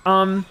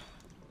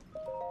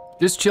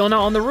 Just chilling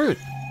out on the root.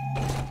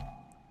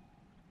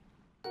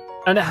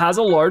 And it has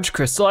a large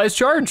crystallized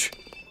charge.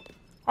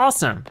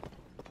 Awesome.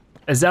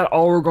 Is that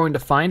all we're going to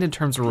find in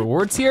terms of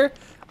rewards here?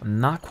 I'm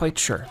not quite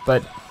sure,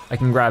 but I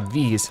can grab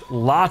these.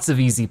 Lots of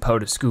easy po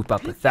to scoop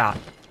up with that.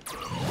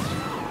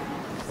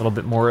 A little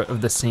bit more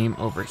of the same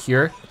over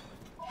here.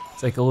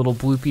 It's like a little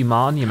bloopy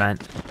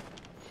monument.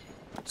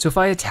 So if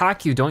I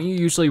attack you, don't you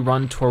usually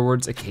run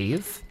towards a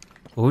cave?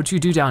 What would you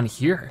do down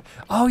here?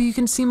 Oh, you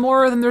can see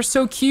more of them, they're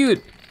so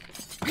cute.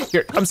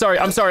 Here, I'm sorry.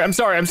 I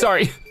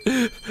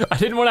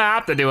didn't want to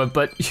have to do it,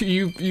 but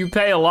you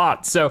pay a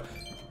lot, so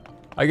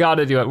I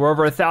gotta do it. We're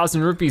over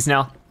 1,000 rupees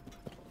now.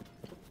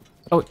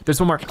 Oh, there's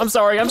one more. I'm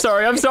sorry.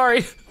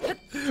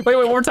 Wait,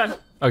 one more time.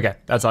 Okay,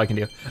 that's all I can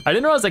do. I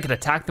didn't realize I could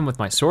attack them with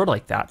my sword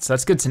like that, so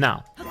that's good to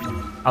know.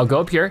 I'll go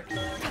up here.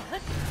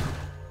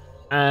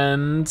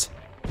 And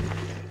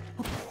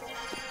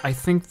I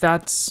think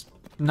that's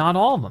not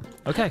all of them.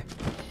 Okay,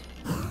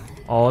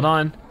 hold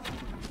on.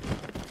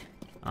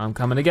 I'm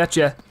coming to get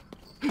you.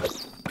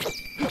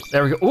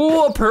 There we go.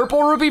 Ooh, a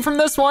purple rupee from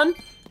this one.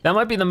 That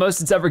might be the most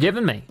it's ever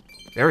given me.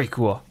 Very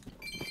cool.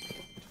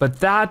 But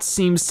that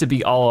seems to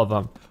be all of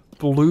them.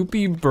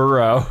 Bloopy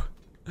Burrow.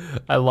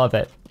 I love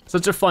it.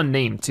 Such a fun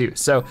name too.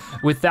 So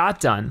with that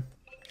done,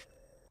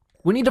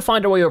 we need to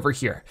find our way over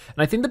here.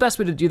 And I think the best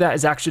way to do that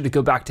is actually to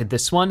go back to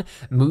this one,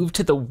 move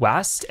to the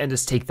west, and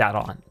just take that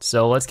on.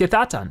 So let's get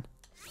that done.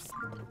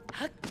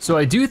 So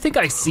I do think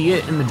I see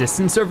it in the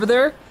distance over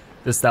there.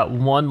 Just that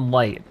one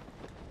light.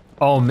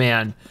 Oh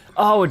man.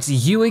 Oh, it's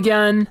you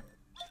again.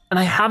 And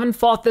I haven't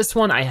fought this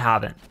one, I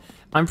haven't.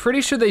 I'm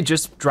pretty sure they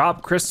just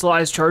drop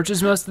crystallized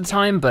charges most of the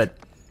time, but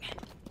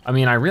I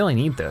mean, I really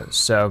need those.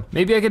 So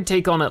maybe I could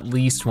take on at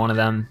least one of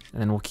them and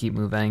then we'll keep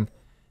moving.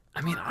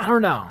 I mean, I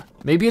don't know.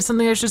 Maybe it's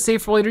something I should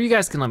save for later. You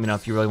guys can let me know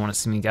if you really want to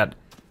see me get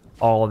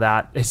all of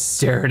that. It's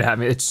staring at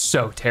me, it's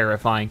so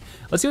terrifying.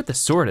 Let's see what the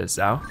sword is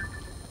though.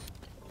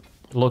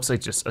 It looks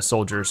like just a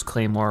soldier's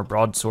claymore,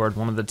 broadsword,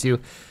 one of the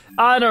two.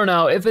 I don't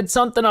know, if it's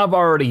something I've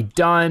already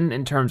done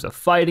in terms of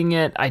fighting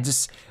it, I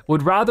just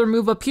would rather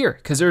move up here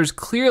because there's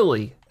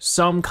clearly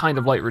some kind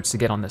of light roots to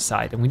get on this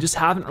side and we just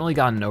haven't really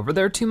gotten over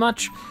there too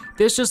much.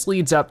 This just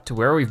leads up to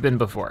where we've been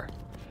before.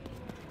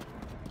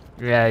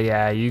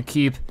 Yeah, you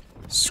keep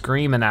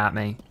screaming at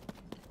me.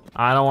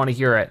 I don't wanna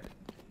hear it.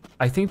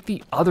 I think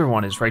the other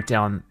one is right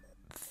down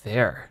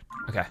there.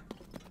 Okay.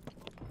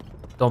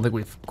 Don't think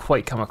we've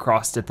quite come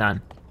across it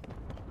then.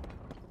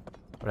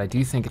 But I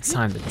do think it's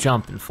time to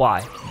jump and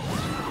fly.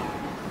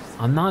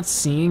 I'm not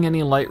seeing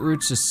any light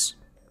roots just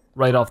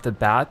right off the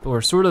bat, but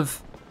we're sort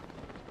of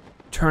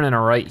turning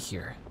a right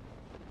here.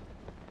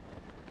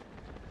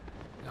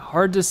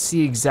 Hard to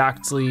see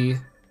exactly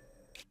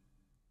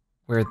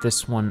where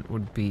this one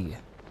would be.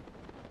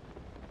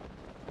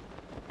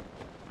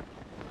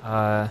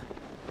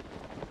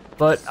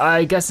 But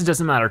I guess it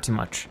doesn't matter too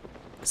much.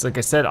 Because like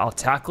I said, I'll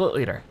tackle it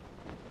later.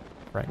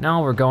 Right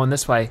now we're going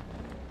this way.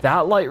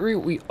 That light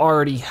route we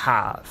already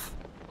have.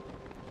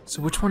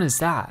 So which one is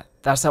that?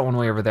 That's that one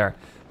way over there.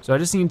 So I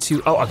just need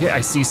to, oh, okay,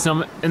 I see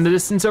some in the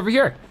distance over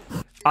here.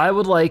 I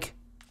would like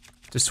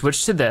to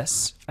switch to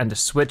this and to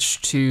switch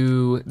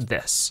to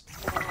this.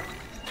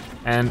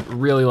 And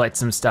really light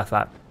some stuff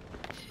up.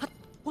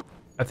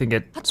 I think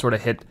it sort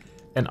of hit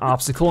an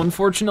obstacle,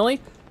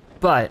 unfortunately,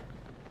 but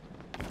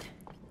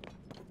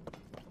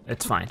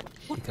it's fine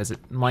because it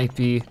might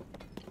be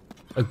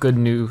a good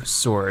new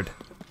sword.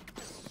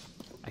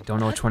 I don't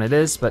know which one it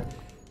is, but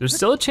there's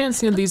still a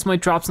chance these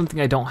might drop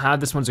something I don't have.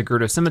 This one's a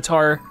Gerudo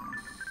Scimitar.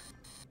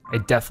 I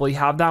definitely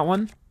have that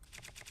one.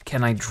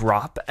 Can I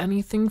drop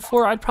anything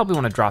for? I'd probably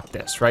want to drop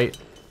this, right?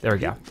 There we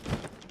go.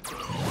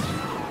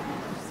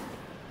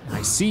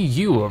 I see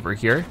you over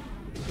here.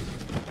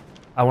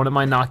 I wouldn't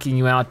mind knocking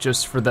you out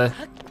just for the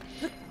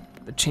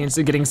chance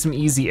of getting some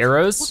easy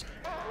arrows.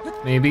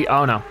 Maybe,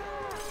 oh no.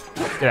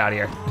 Get out of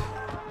here.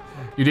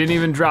 You didn't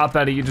even drop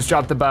any, you just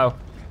dropped the bow.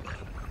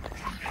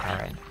 All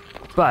right,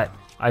 but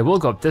I will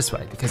go up this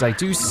way because I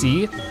do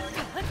see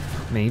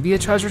maybe a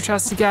treasure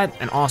chest to get,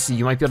 and also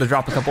you might be able to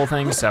drop a couple of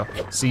things, so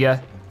see ya.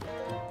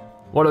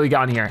 What do we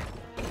got in here?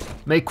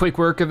 Make quick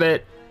work of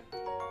it.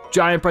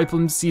 Giant bright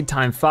bloom seed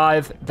time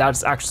 5.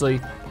 That's actually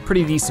a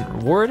pretty decent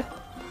reward.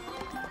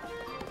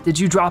 Did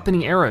you drop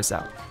any arrows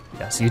out?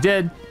 Yes, you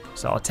did.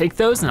 So I'll take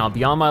those and I'll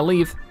be on my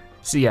leave.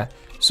 See ya.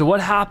 So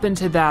what happened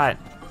to that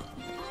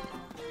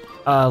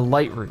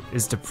light root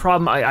is the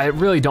problem. I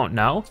really don't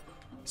know.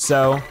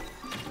 So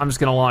I'm just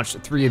gonna launch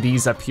 3 of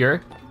these up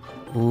here.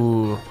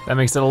 Ooh, that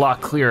makes it a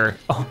lot clearer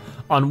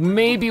on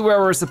maybe where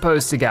we're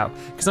supposed to go.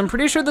 Because I'm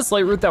pretty sure this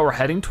light route that we're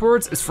heading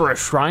towards is for a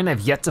shrine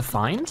I've yet to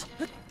find,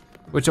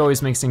 which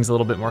always makes things a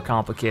little bit more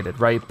complicated,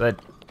 right? But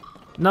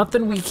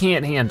nothing we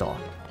can't handle.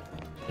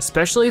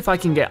 Especially if I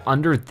can get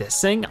under this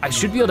thing, I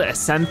should be able to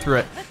ascend through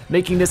it,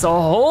 making this a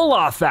whole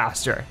lot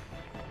faster.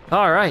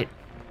 All right.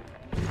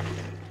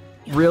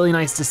 Really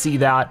nice to see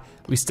that.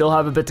 We still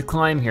have a bit to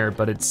climb here,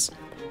 but it's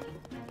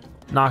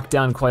knocked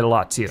down quite a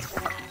lot too.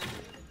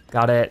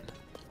 Got it.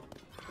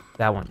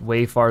 That went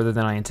way farther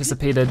than I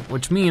anticipated,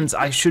 which means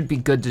I should be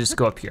good to just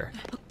go up here.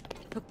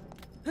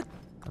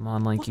 Come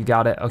on, Link, you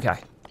got it, okay.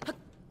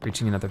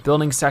 Reaching another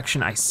building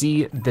section, I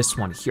see this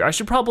one here. I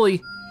should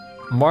probably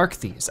mark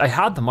these. I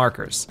had the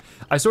markers.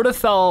 I sort of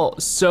fell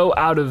so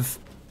out of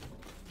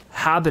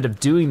habit of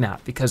doing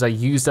that because I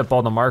used up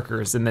all the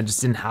markers and then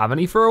just didn't have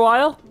any for a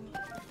while.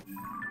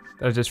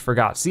 That I just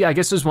forgot. See, I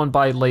guess there's one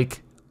by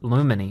Lake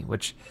Lumini,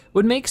 which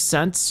would make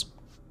sense.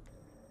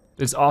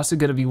 There's also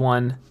gonna be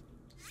one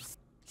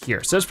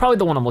here. So that's probably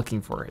the one I'm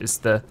looking for, is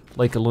the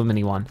Lake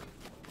Lumini one.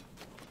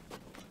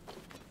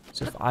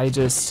 So if I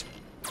just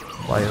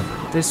fly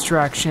over this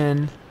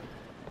direction,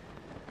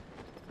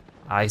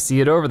 I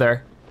see it over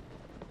there.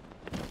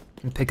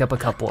 And pick up a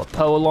couple of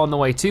Poe along the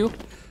way too.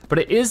 But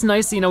it is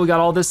nice, you know, we got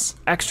all this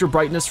extra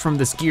brightness from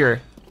this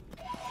gear.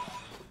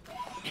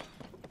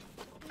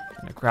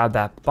 Gonna grab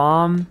that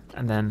bomb,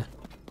 and then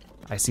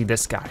I see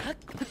this guy.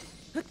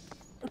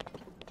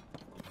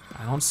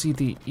 I don't see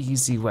the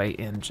easy way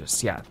in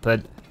just yet,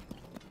 but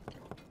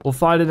we'll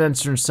find an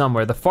entrance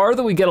somewhere. The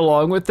farther we get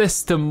along with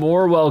this, the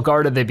more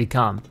well-guarded they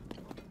become.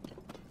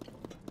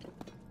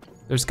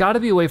 There's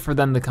gotta be a way for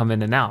them to come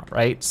in and out,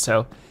 right?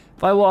 So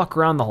if I walk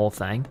around the whole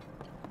thing,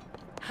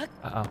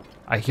 uh-oh,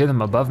 I hear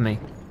them above me.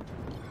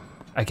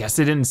 I guess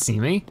they didn't see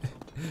me,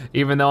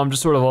 even though I'm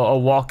just sort of a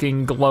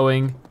walking,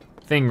 glowing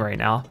thing right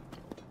now.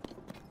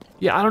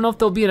 Yeah, I don't know if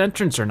there'll be an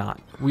entrance or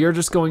not. We are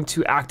just going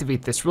to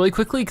activate this really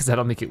quickly because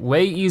that'll make it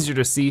way easier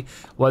to see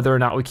whether or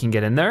not we can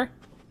get in there.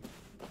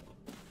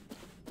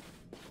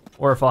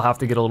 Or if I'll have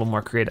to get a little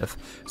more creative.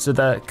 So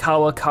the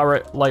Kawa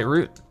Carrot Light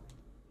Root.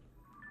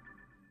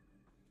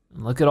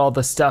 Look at all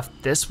the stuff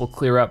this will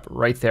clear up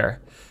right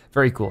there.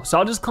 Very cool. So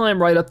I'll just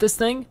climb right up this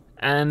thing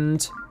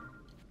and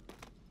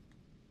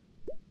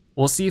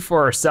we'll see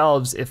for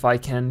ourselves if I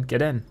can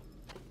get in.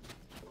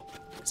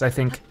 Because I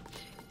think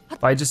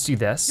if I just do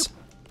this,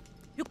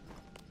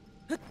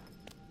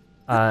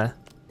 okay,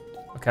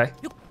 a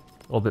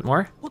little bit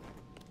more.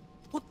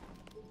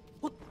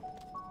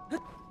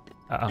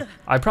 Uh-oh,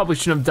 I probably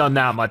shouldn't have done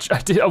that much.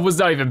 I was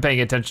not even paying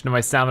attention to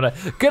my stamina.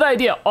 Good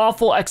idea,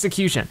 awful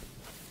execution.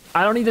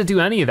 I don't need to do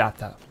any of that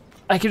though.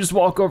 I can just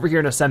walk over here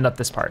and ascend up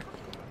this part.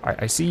 All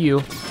right, I see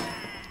you.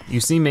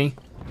 You see me.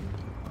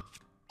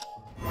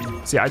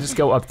 See, I just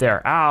go up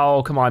there.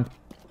 Ow, come on.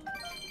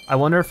 I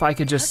wonder if I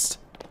could just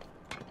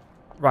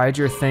ride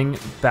your thing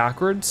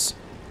backwards.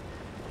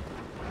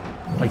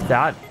 Like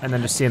that, and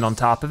then just stand on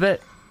top of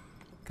it.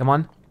 Come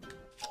on.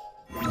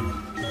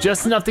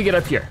 Just enough to get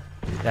up here.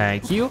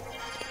 Thank you.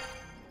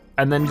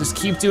 And then just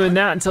keep doing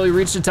that until you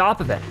reach the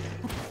top of it.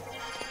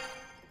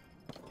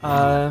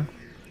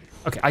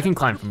 Okay, I can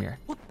climb from here.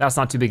 That's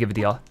not too big of a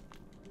deal.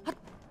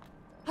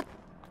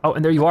 Oh,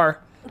 and there you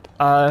are.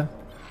 Oh,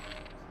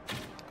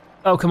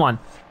 come on.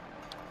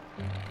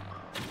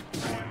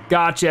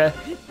 Gotcha,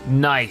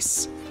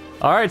 nice.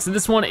 All right, so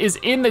this one is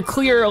in the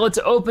clear. Let's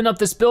open up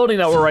this building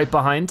that we're right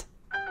behind.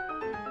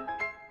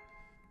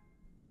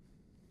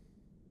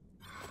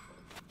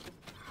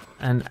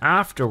 And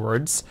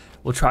afterwards,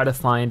 we'll try to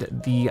find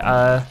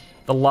the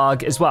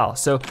log as well.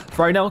 So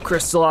for right now,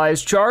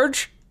 crystallized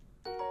charge.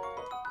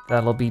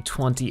 That'll be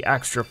 20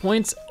 extra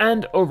points.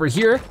 And over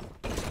here,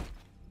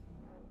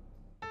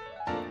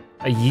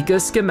 a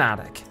Yiga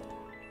schematic.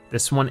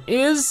 This one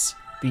is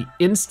the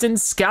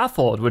instant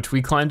scaffold, which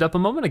we climbed up a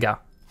moment ago.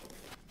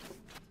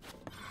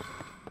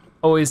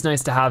 Always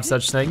nice to have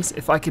such things.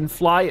 If I can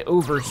fly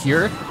over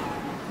here,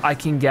 I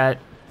can get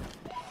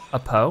a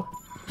Poe.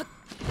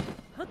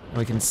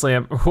 We can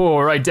slam,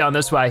 right down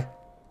this way.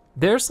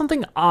 There's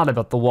something odd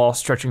about the wall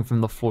stretching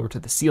from the floor to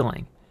the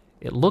ceiling.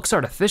 It looks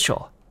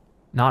artificial,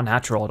 not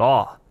natural at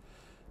all.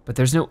 But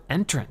there's no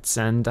entrance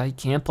and I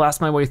can't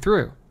blast my way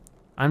through.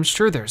 I'm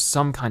sure there's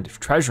some kind of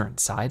treasure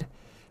inside.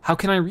 How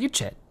can I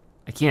reach it?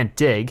 I can't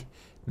dig.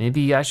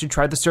 Maybe I should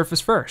try the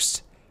surface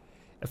first.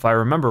 If I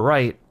remember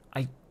right,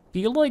 I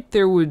feel like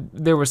there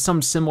was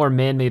some similar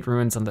man-made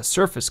ruins on the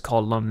surface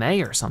called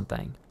Lome or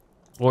something.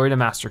 Glory to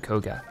Master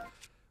Koga.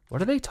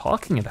 What are they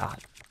talking about?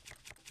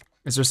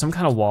 Is there some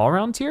kind of wall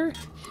around here?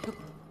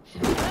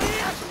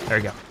 There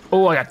we go.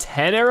 Oh, I got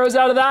 10 arrows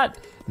out of that?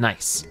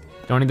 Nice.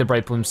 Don't need the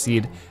Bright Bloom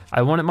Seed.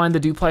 I wouldn't mind the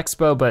duplex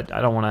bow, but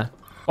I don't wanna,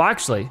 well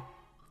actually,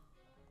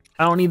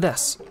 I don't need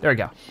this. There we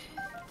go,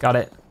 got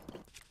it.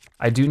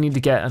 I do need to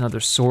get another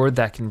sword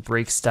that can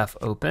break stuff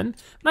open. And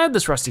I have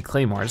this rusty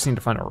claymore, I just need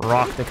to find a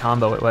rock to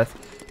combo it with.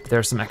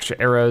 There's some extra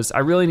arrows. I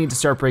really need to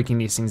start breaking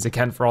these things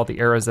again for all the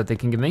arrows that they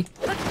can give me.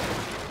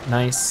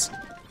 Nice.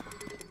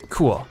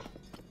 Cool.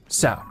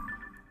 So,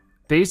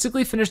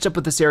 basically finished up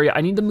with this area.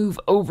 I need to move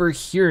over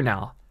here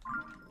now.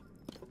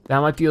 That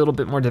might be a little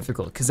bit more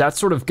difficult because that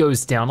sort of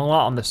goes down a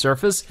lot on the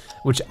surface,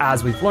 which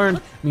as we've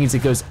learned, means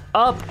it goes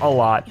up a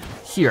lot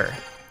here.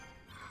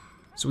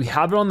 So we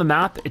have it on the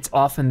map, it's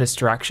off in this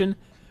direction.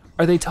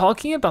 Are they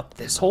talking about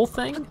this whole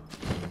thing?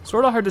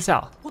 Sort of hard to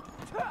tell.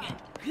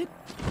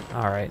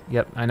 All right,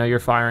 yep, I know you're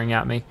firing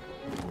at me.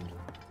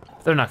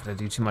 They're not gonna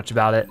do too much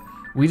about it.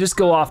 We just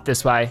go off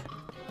this way.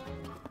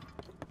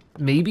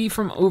 maybe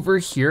from over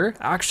here,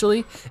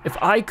 actually. If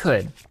I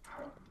could,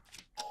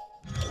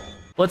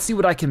 let's see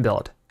what I can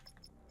build.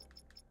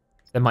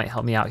 That might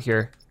help me out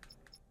here.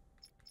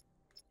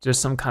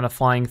 Just some kind of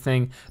flying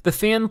thing. The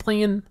fan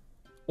plane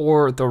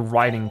or the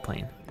riding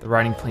plane. The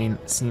riding plane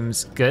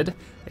seems good.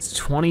 It's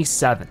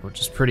 27, which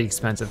is pretty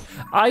expensive.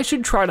 I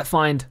should try to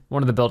find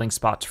one of the building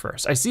spots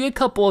first. I see a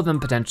couple of them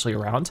potentially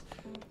around.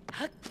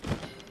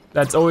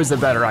 That's always a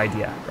better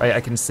idea, right? I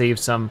can save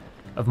some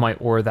of my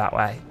ore that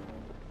way.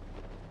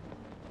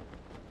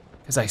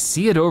 Because I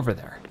see it over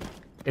there.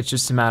 It's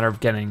just a matter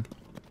of getting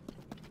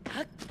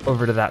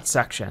over to that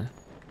section.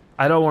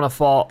 I don't want to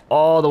fall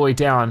all the way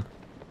down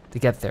to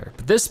get there.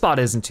 But this spot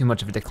isn't too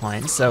much of a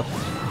decline, so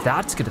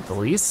that's good at the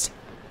least.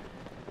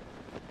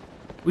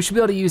 We should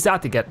be able to use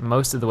that to get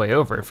most of the way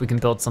over if we can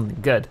build something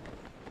good.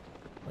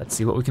 Let's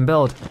see what we can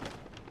build.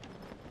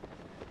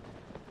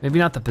 Maybe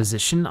not the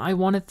position I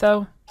want it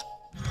though.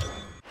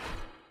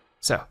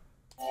 So,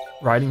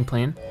 riding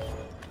plane.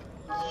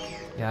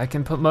 Yeah, I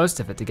can put most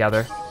of it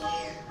together.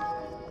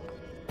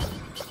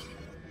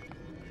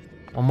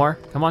 One more,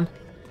 come on.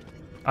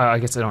 I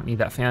guess I don't need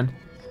that fan.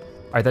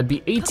 All right, that'd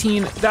be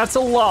 18. That's a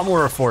lot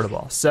more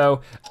affordable.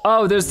 So,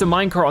 oh, there's the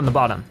minecart on the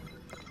bottom.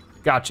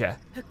 Gotcha.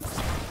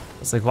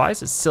 It's like, why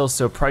is it still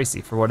so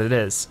pricey for what it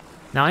is?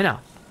 Now I know.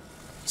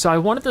 So I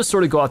wanted to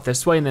sort of go out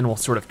this way and then we'll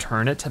sort of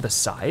turn it to the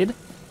side.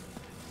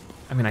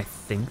 I mean, I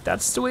think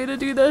that's the way to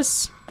do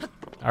this.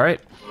 All right,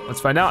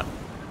 let's find out.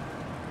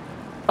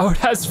 Oh, it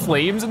has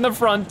flames in the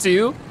front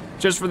too,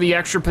 just for the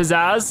extra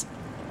pizzazz.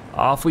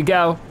 Off we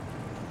go.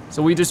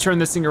 So we just turn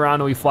this thing around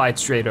and we fly it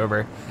straight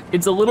over.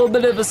 It's a little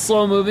bit of a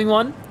slow moving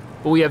one,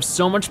 but we have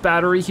so much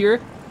battery here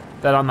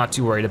that I'm not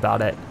too worried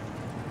about it.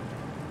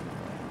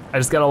 I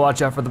just gotta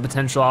watch out for the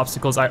potential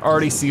obstacles I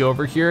already see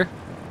over here.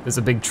 There's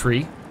a big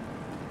tree.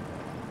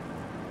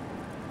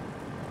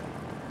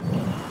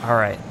 All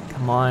right,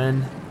 come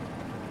on.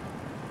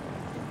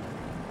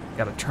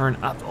 Gotta turn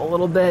up a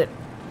little bit.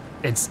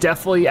 It's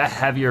definitely a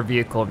heavier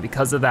vehicle, and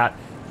because of that,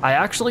 I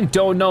actually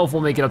don't know if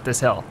we'll make it up this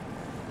hill.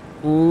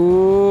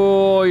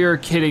 Ooh, you're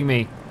kidding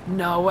me.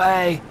 No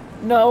way,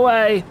 no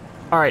way.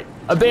 All right,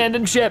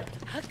 abandoned ship.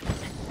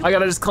 I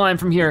gotta just climb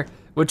from here,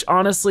 which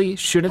honestly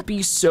shouldn't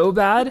be so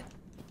bad.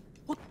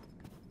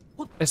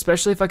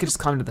 Especially if I could just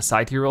climb to the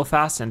side here real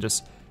fast and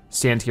just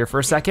stand here for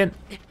a second.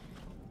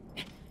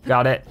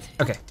 Got it,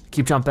 okay,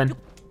 keep jumping.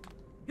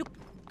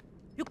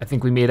 I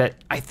think we made it,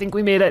 I think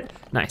we made it.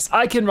 Nice,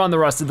 I can run the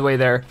rest of the way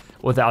there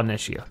without an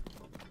issue.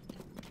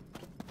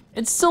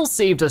 It still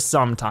saved us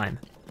some time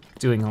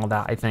doing all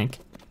that, I think.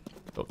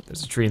 Oh,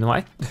 there's a tree in the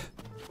way.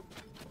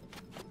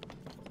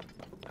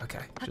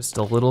 Okay, just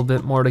a little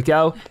bit more to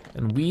go,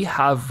 and we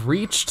have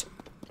reached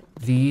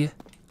the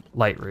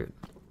light route.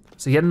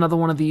 So yet another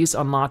one of these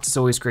unlocked is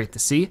always great to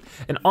see.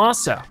 And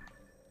also,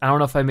 I don't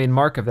know if I made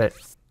mark of it,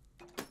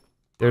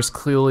 there's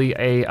clearly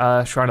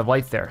a Shrine of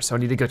Light there, so I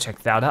need to go check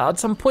that out at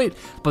some point.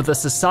 But the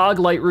Sasag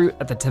light route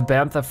at the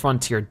Tabantha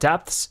Frontier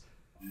Depths,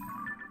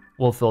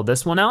 we'll fill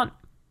this one out.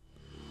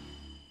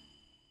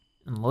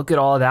 And look at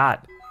all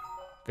that,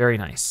 very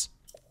nice.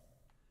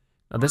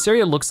 Now this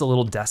area looks a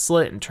little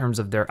desolate in terms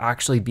of there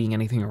actually being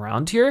anything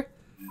around here.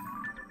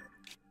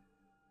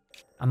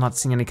 I'm not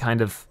seeing any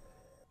kind of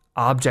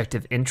object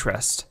of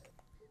interest,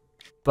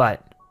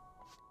 but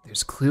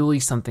there's clearly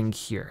something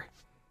here.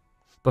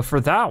 But for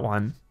that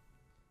one,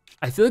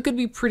 I feel like it'd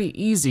be pretty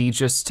easy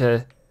just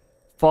to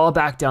fall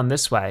back down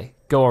this way,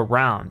 go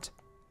around.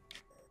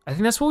 I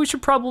think that's what we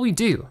should probably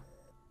do.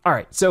 All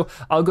right, so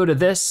I'll go to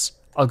this,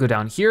 I'll go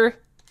down here.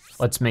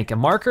 Let's make a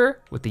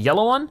marker with the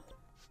yellow one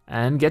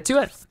and get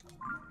to it.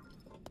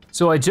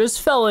 So I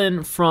just fell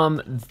in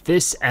from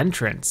this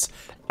entrance,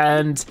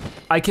 and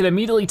I can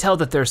immediately tell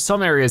that there's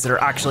some areas that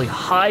are actually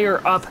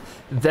higher up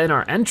than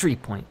our entry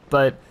point,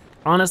 but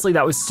honestly,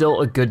 that was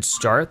still a good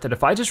start, that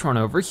if I just run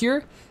over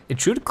here,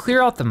 it should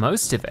clear out the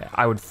most of it,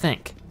 I would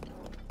think.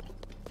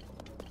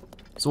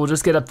 So we'll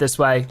just get up this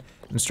way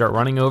and start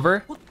running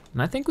over,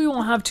 and I think we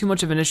won't have too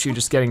much of an issue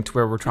just getting to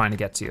where we're trying to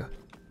get to.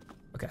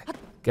 Okay,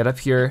 get up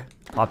here,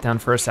 pop down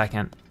for a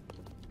second,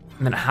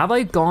 and then have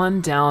I gone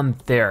down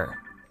there?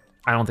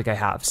 I don't think I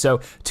have. So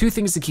 2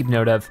 things to keep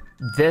note of,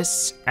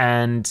 this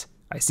and,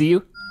 I see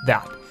you,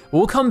 that.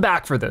 We'll come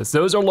back for those.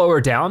 Those are lower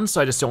down,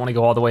 so I just don't wanna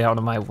go all the way out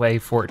of my way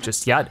for it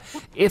just yet.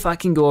 If I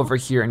can go over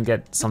here and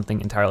get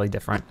something entirely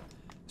different.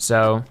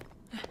 So,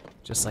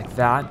 just like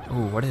that.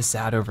 Ooh, what is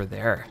that over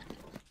there?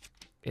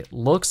 It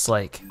looks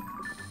like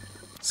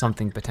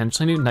something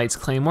potentially new, Knight's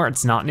Claymore,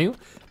 it's not new,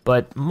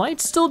 but might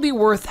still be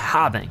worth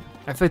having.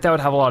 I feel like that would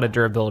have a lot of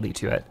durability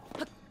to it.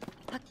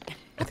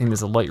 I think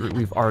there's a light route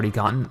we've already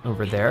gotten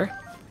over there.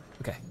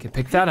 Okay, can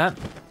pick that up.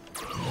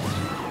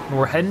 And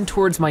we're heading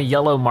towards my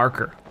yellow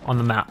marker on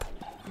the map.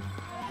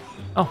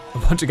 Oh, a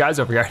bunch of guys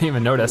over here, I didn't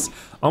even notice.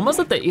 Almost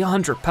at the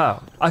 800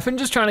 PO. I've been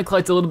just trying to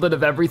collect a little bit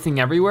of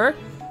everything everywhere,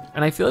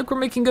 and I feel like we're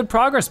making good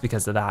progress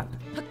because of that.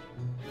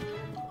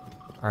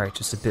 All right,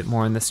 just a bit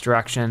more in this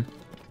direction,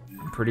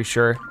 I'm pretty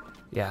sure.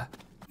 Yeah.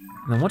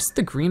 And then what's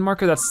the green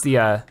marker? That's the,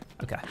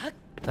 okay.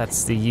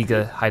 That's the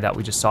Yiga hideout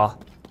we just saw.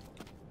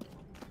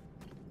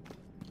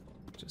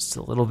 Just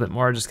a little bit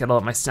more, just gotta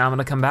let my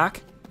stamina come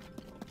back.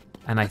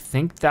 And I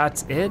think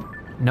that's it.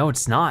 No,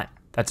 it's not.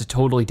 That's a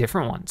totally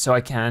different one. So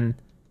I can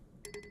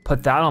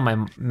put that on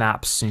my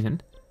map soon.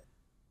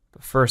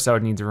 But first I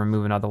would need to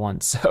remove another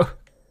one, so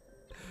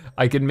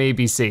I could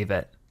maybe save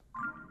it.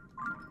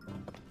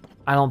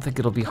 I don't think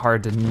it'll be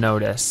hard to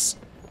notice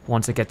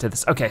once I get to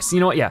this. Okay, so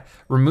you know what, yeah.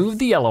 Remove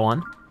the yellow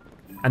one,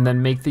 and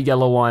then make the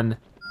yellow one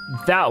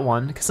that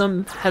one, because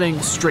I'm heading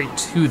straight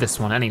to this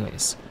one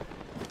anyways.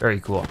 Very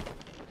cool.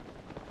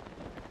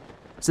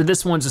 So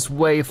this one's just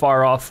way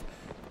far off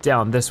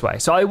down this way.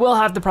 So I will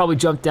have to probably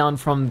jump down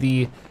from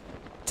the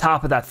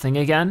top of that thing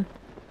again,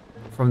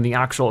 from the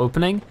actual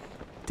opening,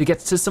 to get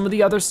to some of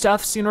the other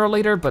stuff sooner or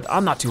later, but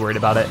I'm not too worried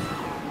about it.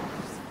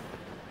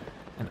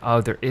 And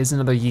oh, there is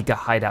another Yiga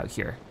hideout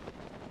here.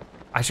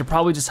 I should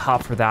probably just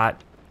hop for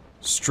that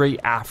straight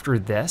after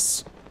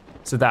this,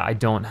 so that I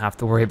don't have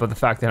to worry about the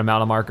fact that I'm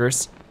out of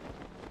markers.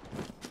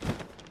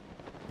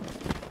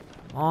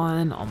 Come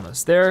on,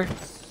 almost there.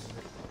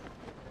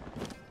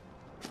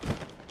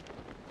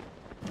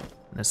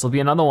 This will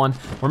be another one.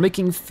 We're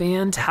making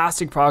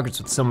fantastic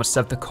progress with so much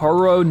stuff. The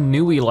Koro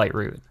Nui light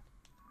route.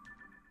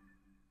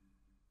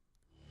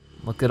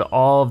 Look at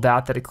all of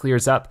that it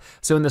clears up.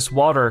 So in this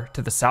water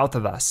to the south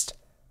of us,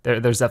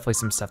 there's definitely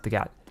some stuff to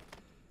get.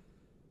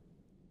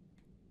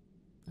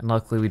 And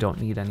luckily we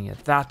don't need any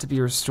of that to be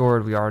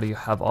restored. We already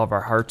have all of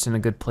our hearts in a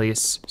good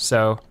place.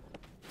 So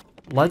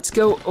let's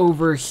go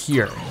over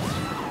here.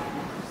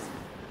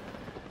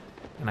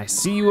 And I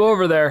see you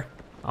over there.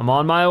 I'm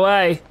on my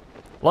way.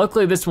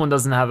 Luckily this one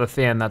doesn't have a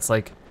fan that's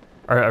like,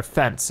 or a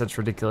fence that's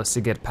ridiculous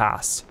to get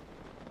past.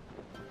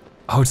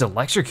 Oh, it's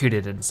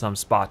electrocuted in some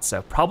spots,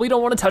 so probably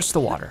don't want to touch the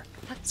water.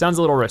 Sounds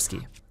a little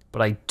risky,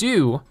 but I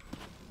do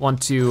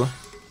want to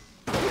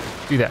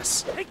do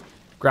this.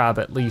 Grab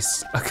at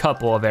least a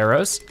couple of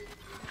arrows.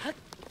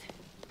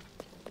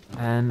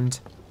 And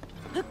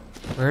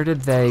where did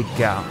they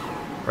go?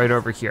 Right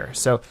over here.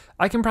 So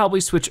I can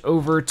probably switch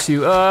over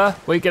to,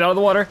 wait, get out of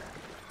the water.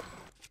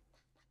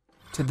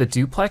 To the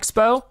duplex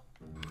bow.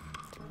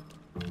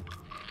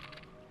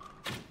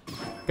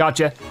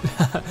 Gotcha.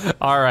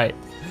 All right.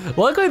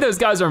 Luckily those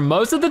guys are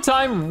most of the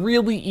time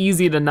really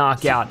easy to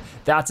knock out.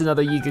 That's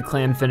another Yiga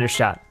clan finish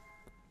shot.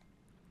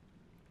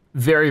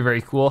 Very,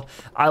 very cool.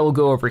 I will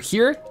go over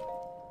here.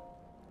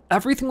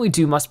 Everything we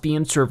do must be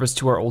in service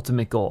to our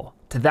ultimate goal.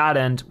 To that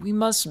end, we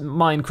must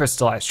mine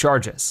crystallized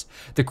charges.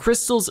 The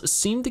crystals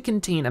seem to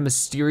contain a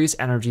mysterious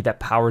energy that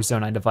powers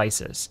Zonai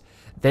devices.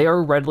 They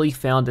are readily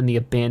found in the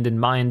abandoned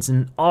mines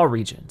in all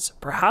regions.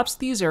 Perhaps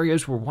these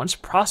areas were once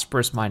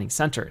prosperous mining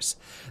centers.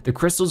 The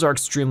crystals are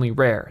extremely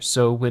rare,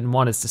 so when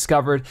one is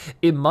discovered,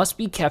 it must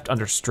be kept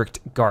under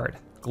strict guard.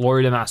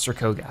 Glory to Master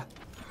Koga.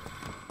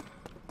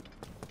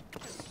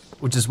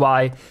 Which is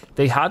why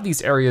they have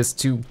these areas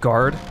to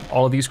guard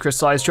all of these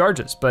crystallized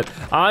charges, but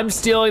I'm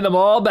stealing them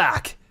all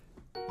back.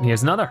 And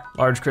here's another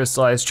large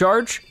crystallized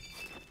charge.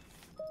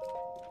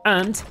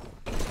 And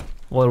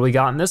what do we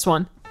got in this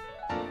one?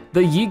 The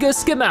Yiga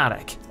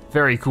schematic,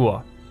 very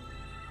cool.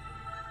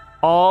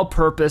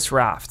 All-purpose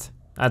raft,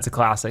 that's a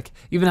classic.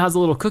 Even has a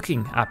little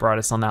cooking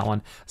apparatus on that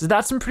one. So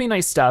that's some pretty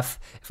nice stuff.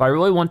 If I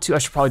really want to, I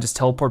should probably just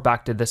teleport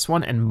back to this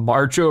one and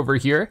march over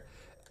here.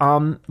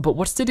 But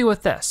what's to do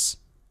with this?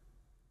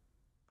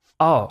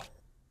 Oh,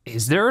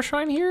 is there a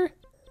shrine here?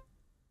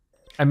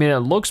 I mean,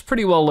 it looks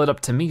pretty well lit up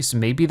to me, so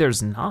maybe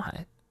there's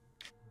not.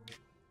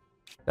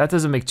 That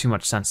doesn't make too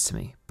much sense to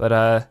me,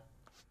 but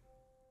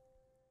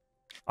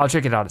I'll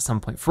check it out at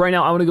some point. For right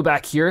now, I wanna go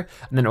back here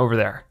and then over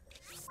there.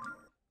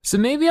 So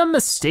maybe I'm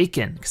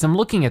mistaken, because I'm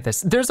looking at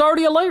this. There's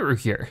already a light route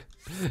here.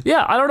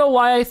 Yeah, I don't know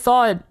why I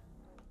thought,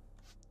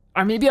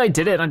 or maybe I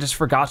did it and I just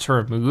forgot to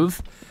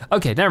remove.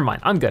 Okay, never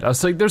mind, I'm good. I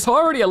was like, there's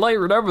already a light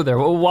route over there.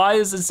 Well, why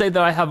does it say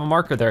that I have a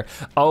marker there?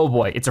 Oh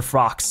boy, it's a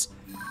Frox.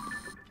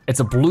 It's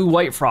a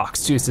blue-white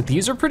Frox too, so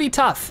these are pretty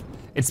tough.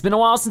 It's been a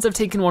while since I've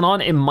taken one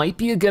on. It might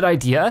be a good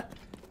idea.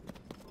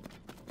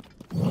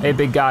 Hey,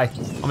 big guy,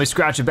 let me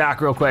scratch your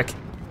back real quick.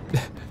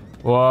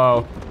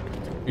 Whoa,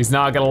 he's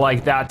not gonna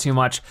like that too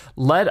much.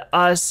 Let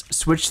us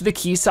switch to the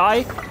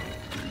Kisai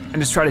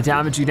and just try to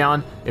damage you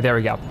down. Yeah, there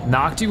we go,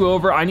 knocked you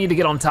over. I need to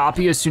get on top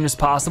of you as soon as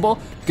possible.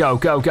 Go,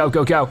 go, go,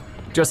 go, go.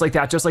 Just like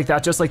that, just like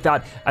that, just like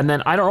that. And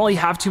then I don't really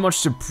have too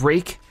much to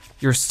break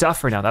your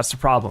stuff right now, that's the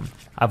problem.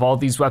 I have all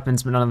these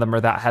weapons, but none of them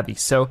are that heavy.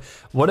 So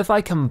what if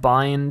I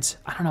combined,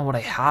 I don't know what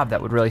I have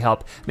that would really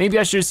help. Maybe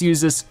I should just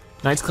use this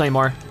Knight's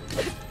Claymore,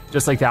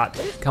 just like that.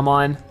 Come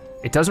on,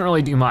 it doesn't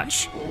really do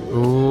much.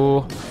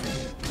 Ooh,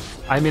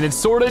 I mean, it's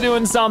sort of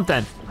doing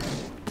something,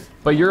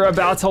 but you're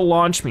about to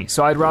launch me,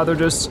 so I'd rather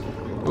just,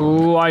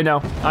 ooh, I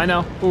know.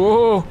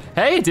 Ooh,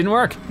 hey, it didn't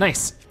work,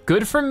 nice.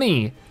 Good for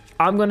me.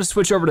 I'm gonna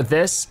switch over to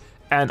this,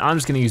 and I'm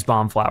just gonna use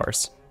bomb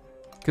flowers,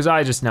 because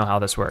I just know how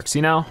this works,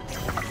 you know?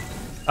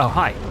 Oh,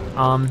 hi.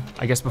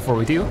 I guess before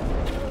we do.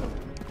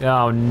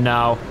 Oh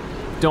no.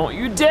 Don't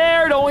you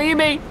dare, don't eat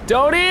me.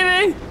 Don't eat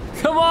me.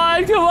 Come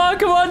on, come on,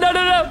 come on, no,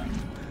 no, no.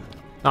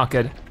 Not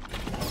good.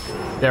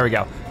 There we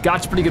go.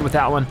 Got you pretty good with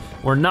that one.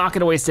 We're not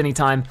gonna waste any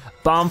time.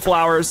 Bomb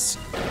flowers.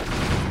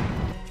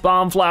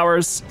 Bomb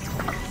flowers.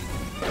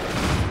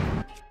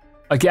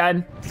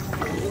 Again.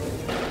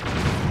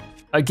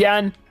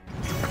 Again.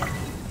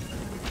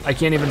 I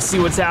can't even see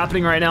what's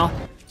happening right now.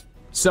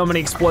 So many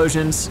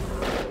explosions.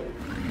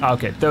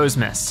 Okay, those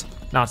missed.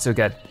 Not so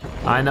good.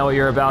 I know what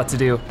you're about to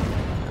do.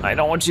 I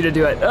don't want you to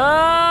do it.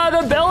 Ah,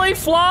 the belly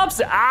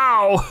flops,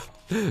 ow.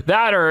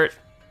 That hurt.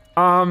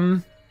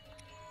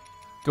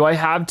 Do I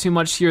have too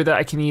much here that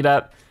I can eat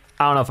up?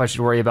 I don't know if I should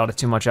worry about it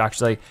too much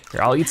actually.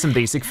 Here, I'll eat some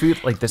basic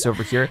food like this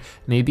over here.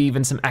 Maybe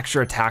even some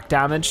extra attack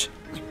damage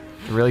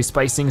to really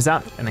spice things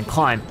up, and then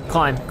climb,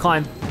 climb,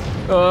 climb.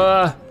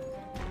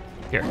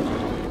 Here.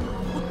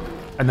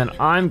 And then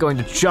I'm going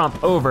to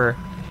jump over.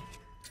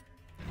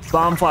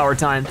 Bomb flower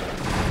time.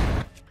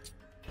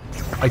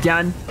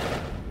 Again.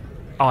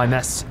 Oh, I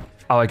missed.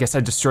 Oh, I guess I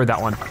destroyed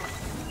that one.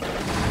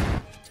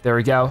 There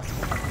we go.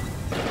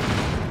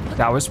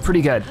 That was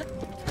pretty good.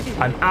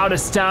 I'm out of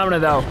stamina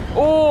though.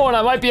 Oh, and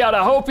I might be out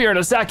of hope here in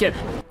a second.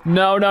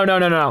 No, no, no,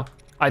 no, no.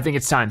 I think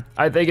it's time.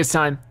 I think it's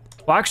time.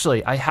 Well,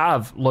 actually, I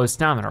have low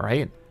stamina,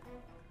 right?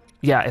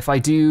 Yeah, if I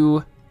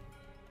do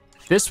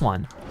this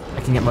one,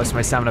 I can get most of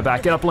my stamina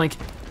back. Get up, Link.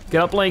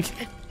 Get up, Link.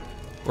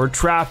 We're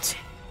trapped.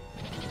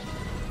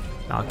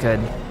 Not good.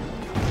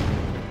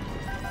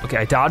 Okay,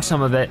 I dodged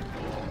some of it.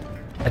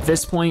 At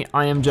this point,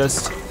 I am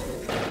just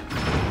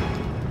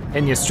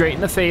hitting you straight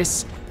in the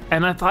face.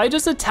 And if I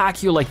just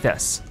attack you like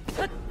this,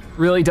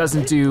 really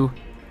doesn't do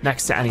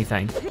next to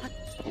anything.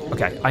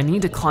 Okay, I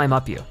need to climb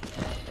up you.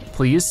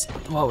 Please,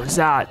 what was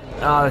that?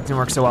 Oh, that didn't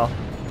work so well.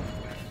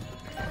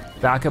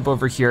 Back up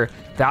over here.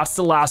 That's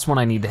the last one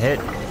I need to hit.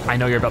 I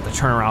know you're about to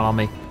turn around on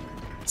me.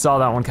 Saw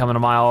that one coming a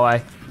mile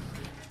away.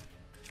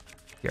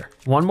 Here,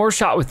 one more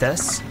shot with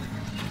this.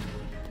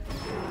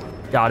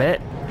 Got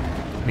it.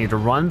 Need to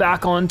run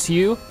back onto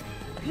you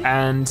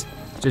and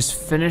just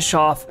finish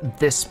off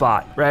this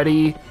spot.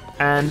 Ready,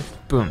 and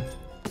boom.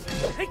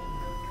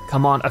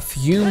 Come on, a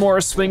few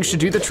more swings should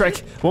do the trick.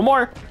 One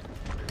more.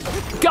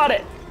 Got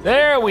it.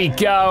 There we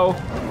go.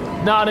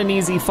 Not an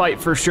easy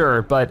fight for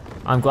sure, but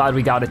I'm glad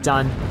we got it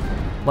done.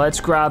 Let's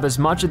grab as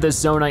much of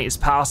this zonite as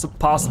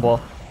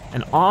possible,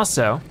 and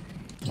also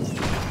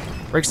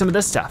break some of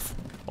this stuff.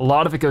 A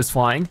lot of it goes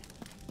flying,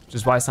 which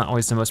is why it's not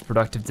always the most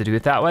productive to do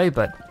it that way,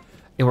 but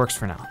it works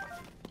for now.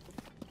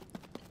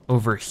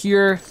 Over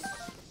here,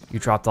 you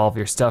dropped all of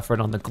your stuff right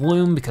on the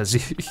gloom because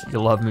you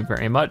love me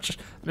very much,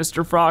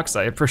 Mr. Frox,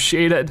 I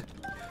appreciate it.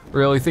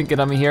 Really thinking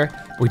of me here.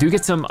 We do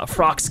get some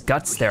Frox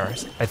guts there,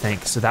 I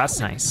think, so that's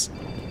nice.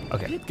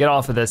 Okay, get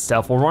off of this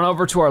stuff. We'll run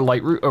over to our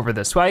light route over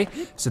this way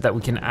so that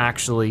we can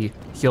actually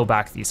heal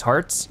back these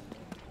hearts.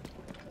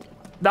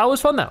 That was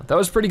fun though, that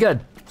was pretty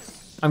good.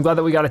 I'm glad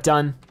that we got it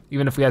done,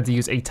 even if we had to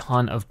use a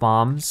ton of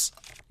bombs.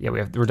 Yeah,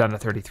 we're down to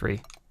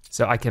 33.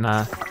 So I can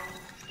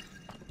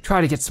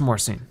try to get some more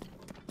soon.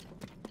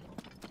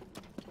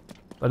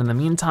 But in the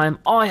meantime,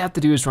 all I have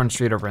to do is run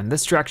straight over in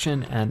this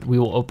direction and we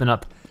will open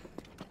up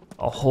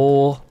a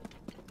whole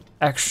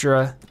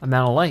extra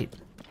amount of light.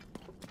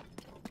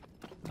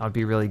 That would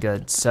be really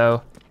good.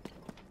 So,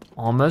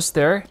 almost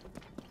there.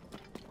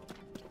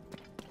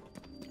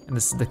 And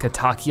this is the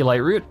Kataki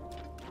light route.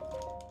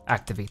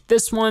 Activate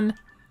this one,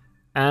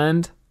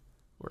 and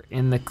we're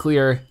in the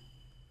clear.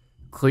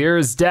 Clear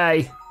as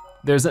day.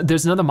 There's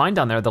another mine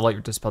down there, the light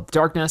route dispelled the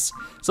darkness.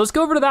 So let's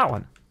go over to that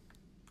one.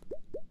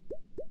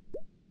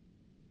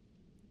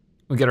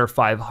 We get our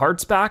 5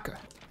 hearts back,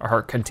 our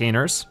heart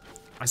containers,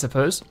 I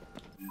suppose.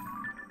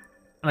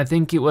 And I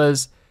think it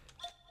was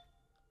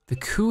the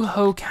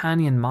Kuho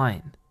Canyon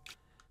mine.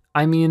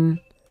 I mean,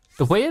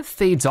 the way it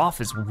fades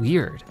off is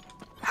weird.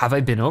 Have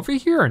I been over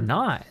here or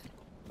not?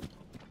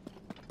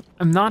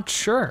 I'm not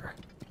sure.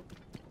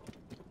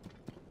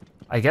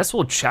 I guess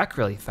we'll check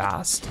really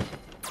fast.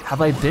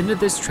 Have I been to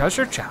this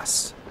treasure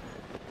chest?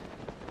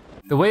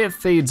 The way it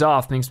fades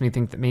off makes me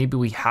think that maybe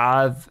we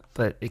have,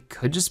 but it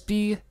could just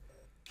be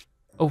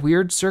a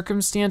weird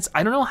circumstance.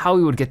 I don't know how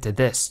we would get to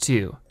this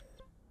too.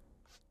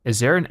 Is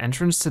there an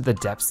entrance to the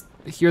depths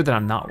here that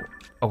I'm not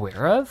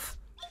aware of?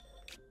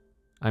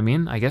 I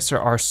mean, I guess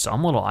there are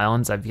some little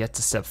islands I've yet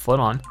to step foot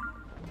on.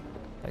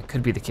 That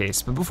could be the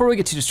case, but before we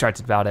get too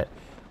distracted about it,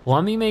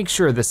 let me make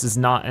sure this is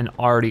not an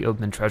already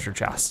open treasure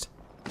chest.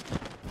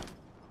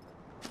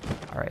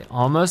 All right,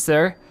 almost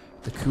there.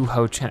 The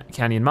Kuho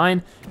Canyon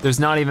mine. There's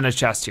not even a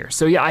chest here.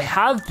 So yeah, I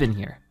have been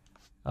here.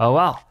 Oh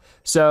well.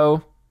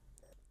 So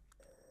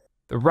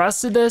the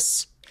rest of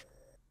this,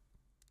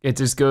 it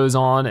just goes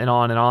on and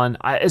on and on.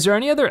 Is there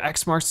any other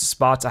X marks the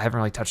spots I haven't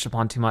really touched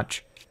upon too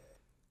much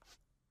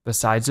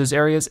besides those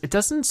areas? It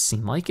doesn't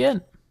seem like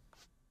it.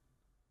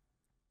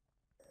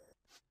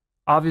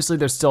 Obviously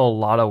there's still a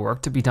lot of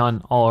work to be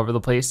done all over the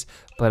place,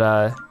 but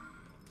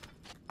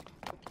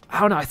I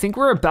don't know, I think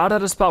we're about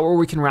at a spot where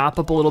we can wrap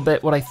up a little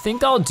bit. What I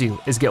think I'll do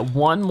is get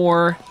one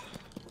more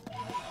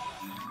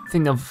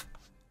thing of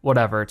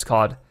whatever it's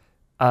called.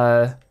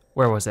 Where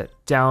was it?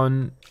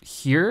 Down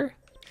here?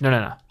 No.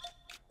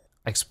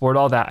 I explored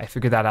all that, I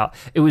figured that out.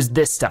 It was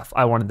this stuff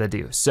I wanted to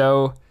do.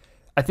 So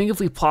I think if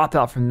we pop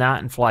out from that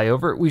and fly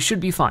over, we should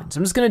be fine. So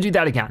I'm just gonna do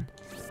that again.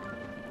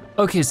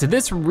 Okay, so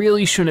this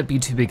really shouldn't be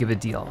too big of a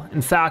deal.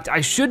 In fact,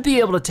 I should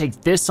be able to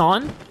take this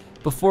on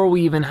before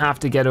we even have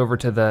to get over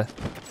to the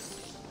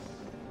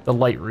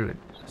light route.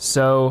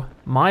 So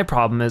my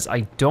problem is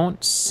I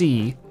don't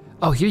see,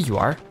 oh, here you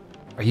are.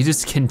 Are you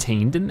just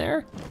contained in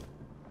there?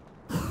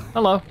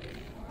 Hello.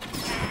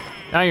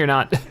 No, you're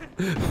not.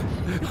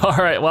 All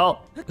right,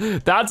 well,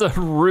 that's a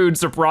rude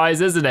surprise,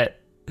 isn't it?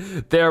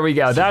 There we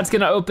go, that's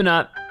gonna open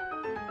up.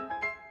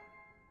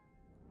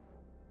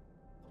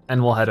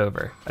 And we'll head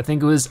over. I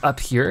think it was up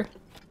here.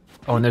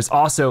 Oh, and there's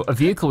also a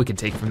vehicle we can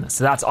take from this,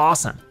 so that's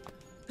awesome.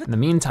 In the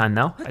meantime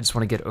though, I just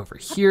wanna get over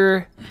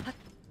here,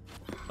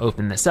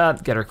 open this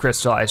up, get our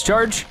crystallized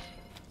charge,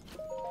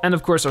 and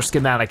of course our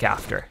schematic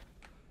after.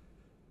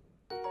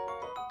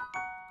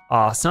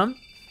 Awesome,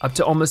 up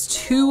to almost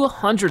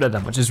 200 of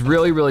them, which is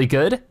really, really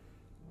good.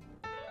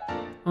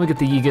 And we get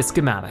the Yiga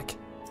schematic.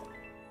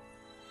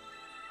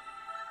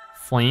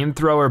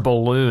 Flamethrower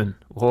balloon,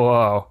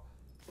 whoa.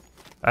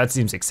 That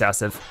seems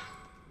excessive.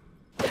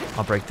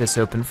 I'll break this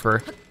open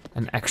for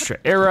an extra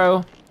arrow.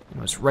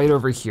 It was right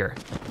over here.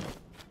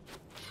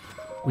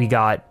 We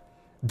got,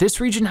 this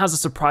region has a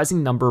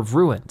surprising number of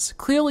ruins.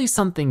 Clearly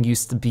something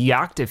used to be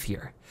active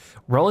here.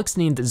 Relics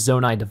named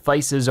Zonai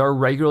devices are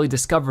regularly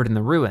discovered in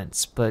the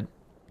ruins, but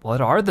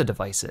what are the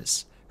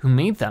devices? Who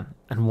made them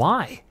and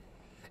why?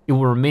 It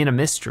will remain a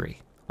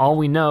mystery. All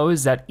we know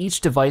is that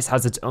each device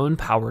has its own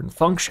power and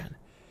function.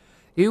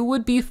 It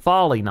would be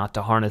folly not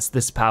to harness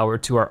this power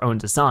to our own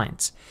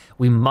designs.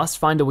 We must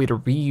find a way to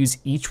reuse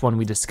each one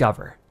we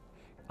discover.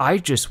 I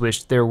just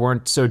wish they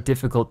weren't so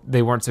difficult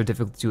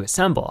to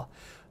assemble.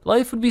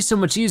 Life would be so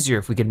much easier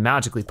if we could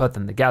magically put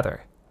them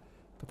together.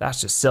 But that's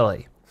just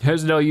silly.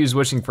 There's no use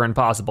wishing for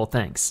impossible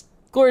things.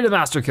 Glory to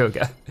Master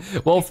Koga.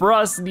 Well, for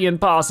us, the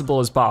impossible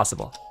is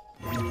possible,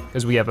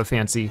 because we have a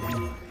fancy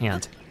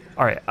hand.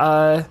 All right,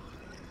 I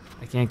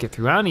can't get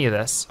through any of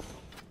this.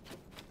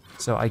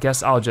 So I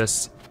guess I'll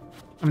just,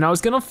 I mean, I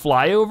was gonna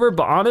fly over,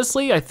 but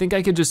honestly, I think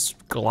I could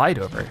just glide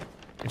over.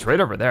 It's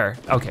right over there.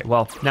 Okay,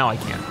 well, now I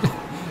can't,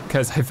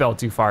 because I fell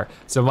too far.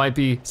 So it might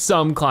be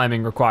some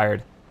climbing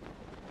required.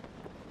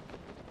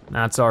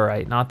 That's all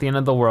right, not the end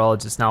of the world,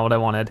 just not what I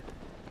wanted.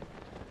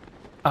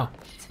 Oh,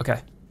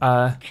 okay.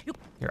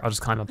 Here, I'll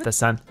just climb up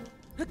this end.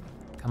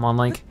 Come on,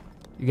 Link,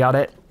 you got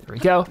it. Here we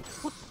go.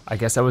 I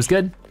guess that was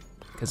good,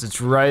 because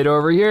it's right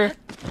over here.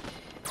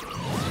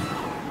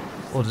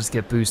 We'll just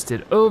get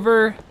boosted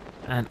over,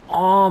 and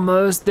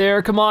almost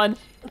there, come on.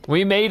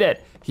 We made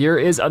it. Here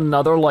is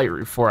another light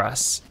route for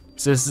us.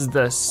 So this is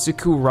the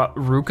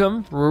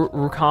Rukam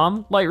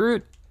light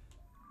route.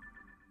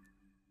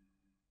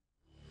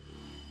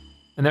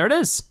 And there it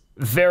is.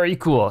 Very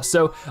cool.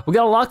 So we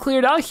got a lot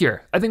cleared out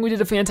here. I think we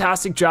did a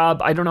fantastic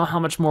job. I don't know how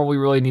much more we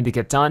really need to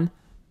get done,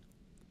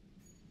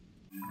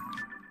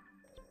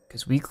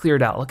 because we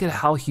cleared out, look at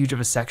how huge of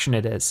a section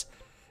it is.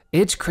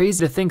 It's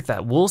crazy to think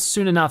that we'll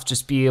soon enough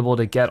just be able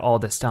to get all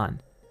this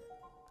done.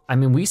 I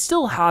mean, we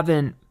still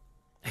haven't,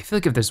 I feel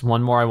like if there's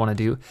one more I wanna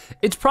do,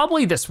 it's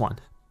probably this one,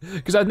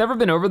 because I've never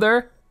been over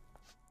there.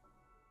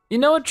 You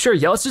know what, sure,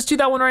 yeah, let's just do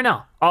that one right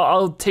now.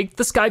 I'll take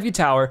the Skyview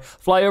Tower,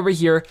 fly over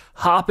here,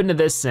 hop into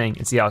this thing,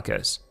 and see how it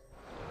goes.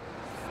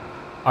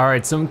 All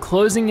right, so I'm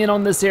closing in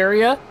on this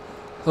area,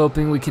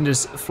 hoping we can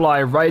just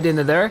fly right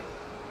into there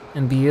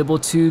and be able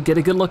to get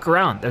a good look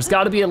around. There's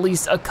gotta be at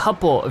least a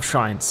couple of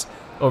shrines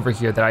over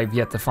here that I've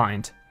yet to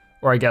find.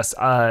 Or I guess,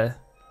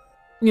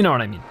 you know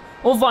what I mean.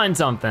 We'll find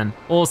something,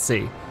 we'll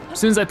see. As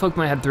soon as I poke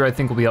my head through, I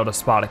think we'll be able to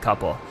spot a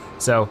couple.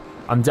 So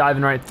I'm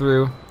diving right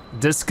through.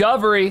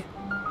 Discovery!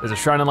 There's a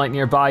shrine of light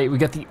nearby. We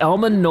got the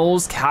Elma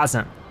Knowles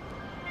Chasm.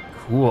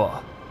 Cool.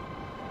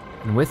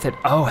 And with it,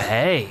 oh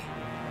hey.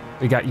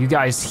 We got you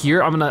guys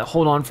here. I'm gonna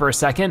hold on for a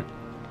second.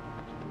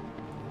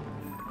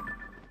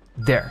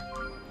 There.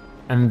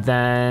 And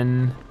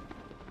then,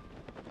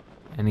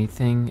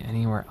 anything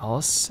anywhere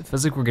else? It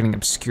feels like we're getting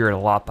obscured a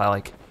lot by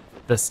like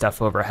this stuff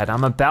overhead.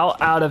 I'm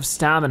about out of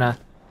stamina.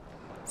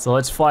 So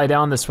let's fly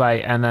down this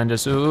way and then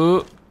just,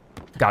 ooh,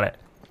 got it.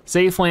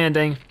 Safe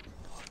landing.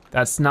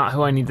 That's not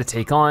who I need to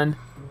take on.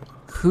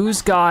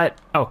 Who's got,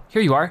 oh,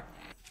 here you are.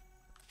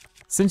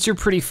 Since you're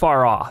pretty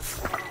far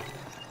off.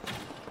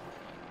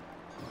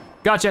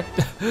 Gotcha.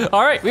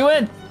 All right, we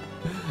win.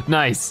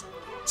 Nice.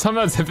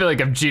 Sometimes I feel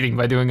like I'm cheating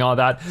by doing all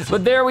that,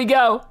 but there we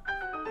go.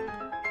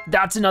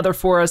 That's another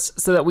for us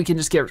so that we can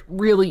just get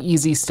really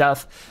easy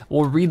stuff.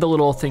 We'll read the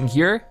little thing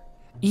here.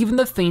 Even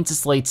the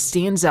faintest light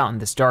stands out in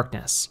this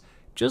darkness.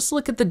 Just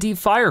look at the deep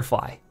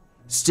firefly.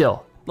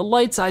 Still, the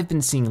lights I've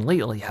been seeing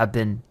lately have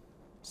been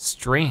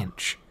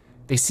strange.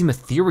 They seem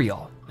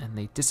ethereal and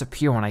they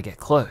disappear when I get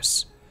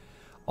close.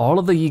 All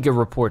of the Yiga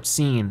report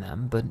seeing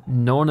them, but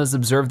no one has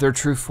observed their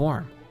true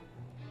form.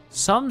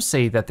 Some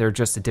say that they're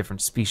just a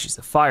different species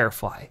of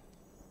firefly,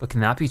 but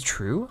can that be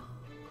true?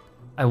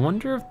 I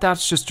wonder if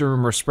that's just a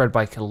rumor spread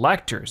by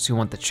collectors who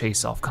want to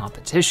chase off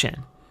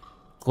competition.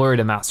 Glory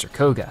to Master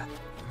Koga.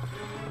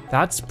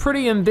 That's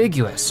pretty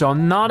ambiguous, so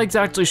I'm not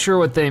exactly sure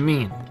what they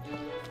mean.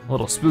 A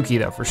little spooky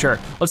though, for sure.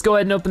 Let's go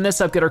ahead and open this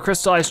up, get our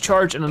crystallized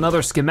charge and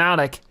another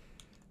schematic.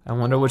 I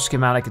wonder which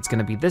schematic it's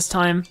gonna be this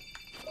time.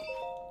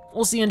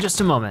 We'll see in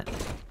just a moment.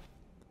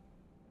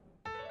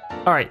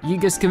 All right,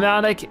 Yiga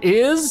schematic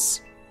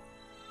is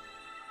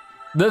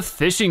the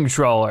fishing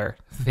trawler.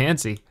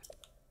 Fancy.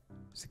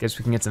 So I guess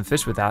we can get some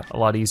fish with that, a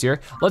lot easier.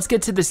 Let's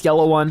get to this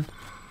yellow one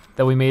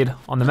that we made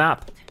on the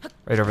map,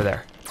 right over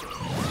there.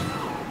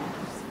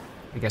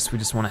 I guess we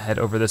just wanna head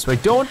over this way.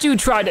 Don't you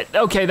try to,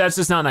 okay, that's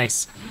just not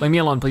nice. Leave me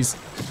alone, please.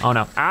 Oh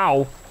no,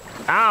 ow,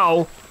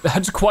 ow.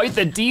 That's quite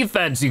the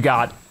defense you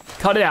got.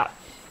 Cut it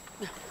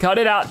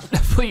out,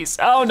 please.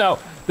 Oh no,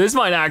 this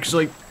might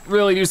actually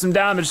really do some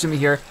damage to me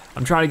here.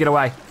 I'm trying to get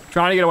away,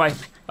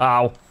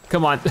 Ow,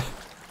 come on.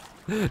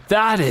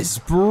 That is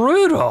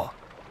brutal.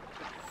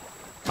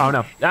 Oh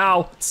no,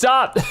 ow,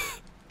 stop.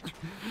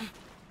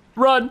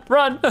 Run.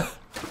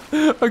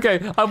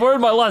 Okay, I've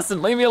learned my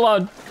lesson, leave me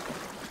alone.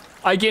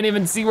 I can't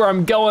even see where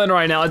I'm going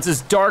right now. It's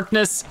just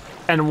darkness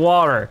and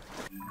water.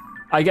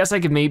 I guess I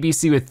could maybe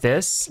see with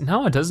this.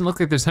 No, it doesn't look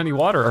like there's any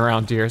water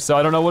around here, so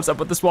I don't know what's up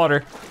with this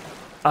water.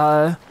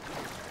 I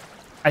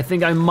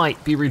think I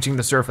might be reaching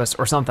the surface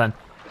or something.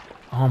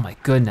 Oh my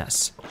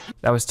goodness,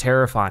 that was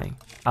terrifying.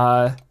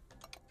 Do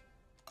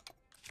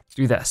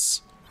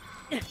this.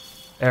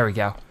 There we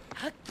go.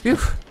 Phew.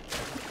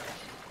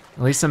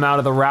 At least I'm out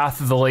of the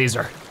wrath of the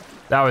laser.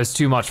 That was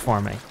too much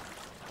for me.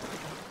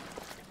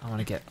 I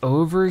wanna get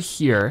over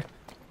here,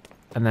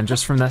 and then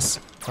just from this,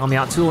 tell me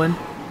out, Tulin.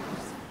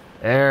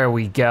 There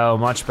we go,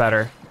 much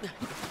better. I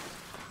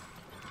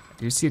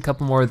do see a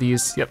couple more of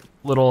these, yep,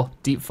 little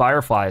deep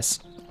fireflies.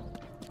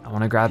 I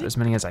wanna grab as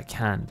many as I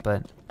can,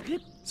 but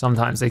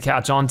sometimes they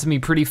catch on to me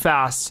pretty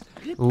fast.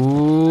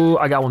 Ooh,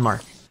 I got one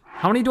more.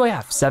 How many do I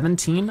have,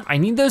 17? I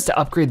need those to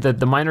upgrade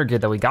the miner gear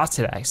that we got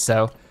today,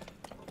 so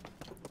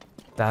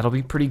that'll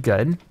be pretty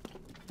good.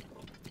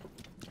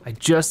 I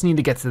just need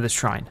to get to the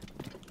shrine,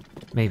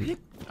 maybe.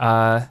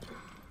 Okay,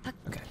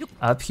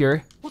 up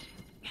here.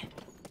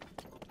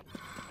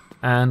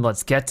 And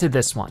let's get to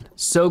this one.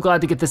 So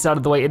glad to get this out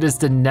of the way. It is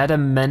the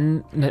Netamnet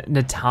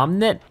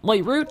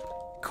light root.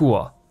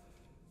 Cool.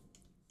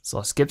 So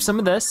let's skip some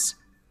of this.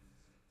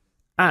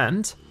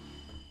 And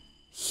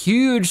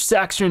huge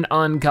section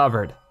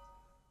uncovered.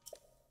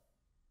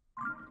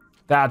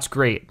 That's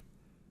great.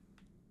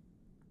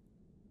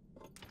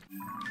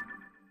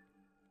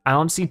 I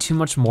don't see too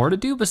much more to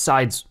do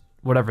besides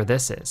whatever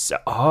this is. So,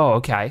 oh,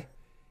 okay.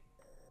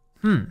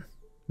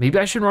 Maybe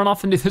I should run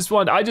off and do this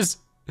one. I just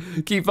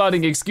keep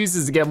finding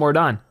excuses to get more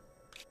done.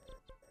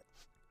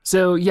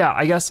 So yeah,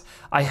 I guess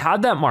I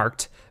had that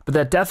marked, but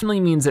that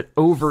definitely means that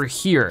over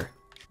here,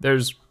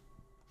 there's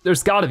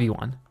gotta be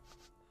one.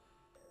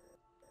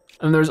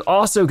 And there's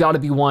also gotta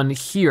be one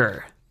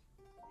here.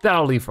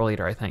 That'll leave for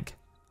later, I think.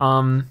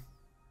 I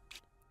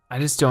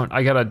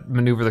gotta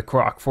maneuver the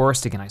rock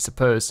forest again, I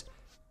suppose.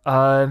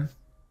 I've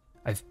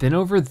been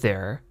over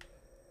there.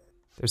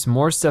 There's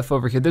more stuff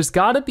over here. There's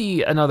gotta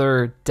be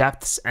another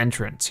depths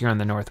entrance here in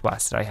the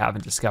northwest that I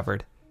haven't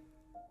discovered.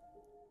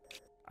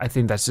 I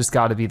think that's just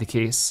gotta be the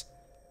case.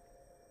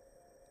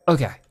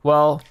 Okay,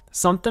 well,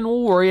 something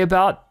we'll worry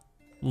about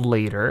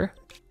later.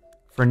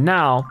 For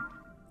now,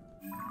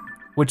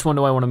 which one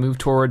do I wanna move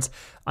towards?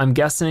 I'm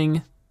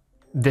guessing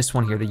this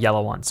one here, the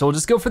yellow one. So we'll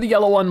just go for the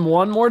yellow one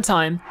more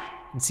time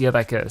and see how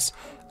that goes.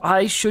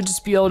 I should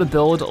just be able to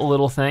build a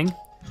little thing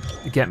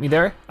to get me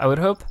there, I would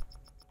hope.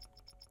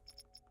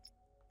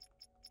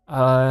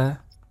 I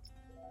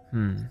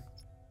don't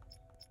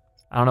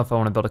know if I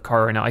wanna build a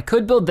car right now. I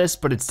could build this,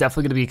 but it's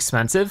definitely gonna be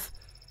expensive.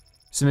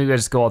 So maybe I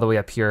just go all the way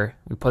up here.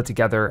 We put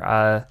together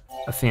a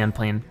fan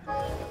plane.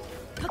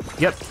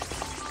 Yep,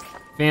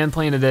 fan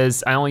plane it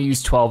is. I only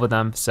used 12 of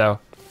them, so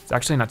it's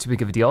actually not too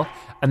big of a deal.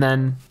 And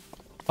then,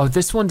 oh,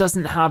 this one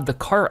doesn't have the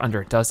cart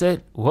under it, does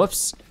it?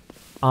 Whoops.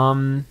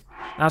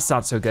 That's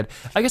not so good.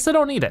 I guess I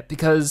don't need it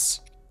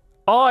because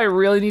all I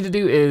really need to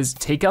do is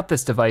take out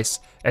this device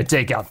and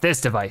take out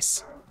this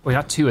device. Wait,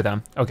 not two of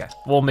them. Okay,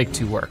 we'll make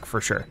two work for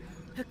sure.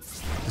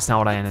 That's not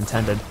what I had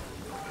intended.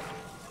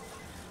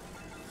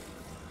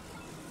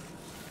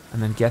 And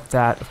then get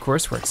that, of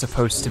course, where it's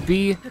supposed to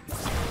be.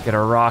 Get a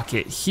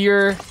rocket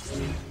here,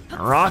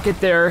 a rocket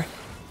there.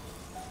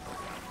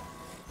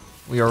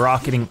 We are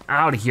rocketing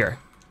out of here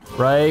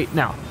right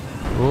now.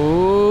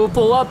 Ooh,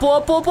 pull up.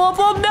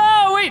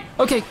 No, wait,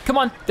 okay, come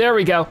on, there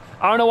we go.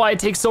 I don't know why it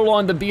takes so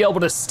long to be able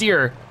to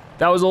steer.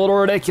 That was a little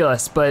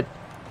ridiculous, but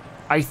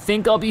I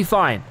think I'll be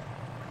fine.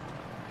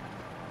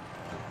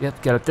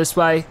 Yep, get it this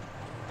way.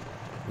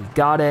 We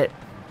got it.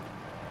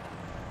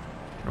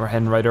 We're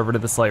heading right over to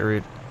the light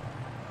route.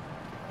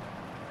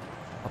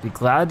 I'll be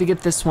glad to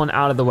get this one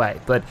out of the way,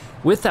 but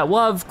with that,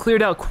 we'll have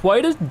cleared out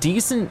quite a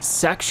decent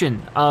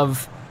section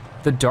of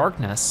the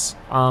darkness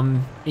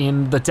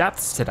in the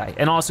depths today,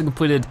 and also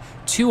completed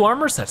 2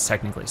 armor sets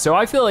technically. So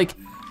I feel like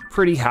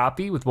pretty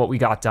happy with what we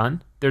got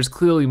done. There's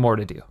clearly more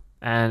to do,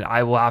 and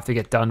I will have to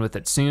get done with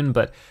it soon,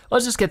 but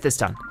let's just get this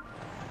done.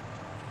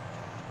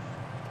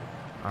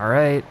 All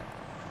right.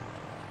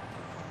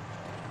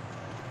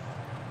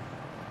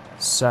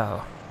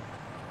 So,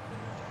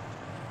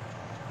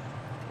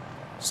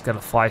 Just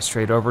gotta fly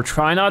straight over.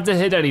 Try not to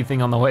hit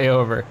anything on the way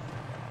over.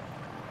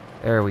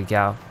 There we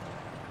go.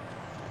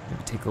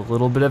 Maybe take a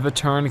little bit of a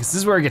turn, because this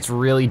is where it gets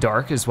really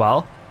dark as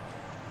well.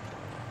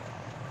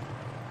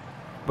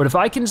 But if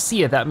I can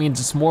see it, that means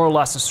it's more or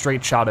less a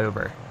straight shot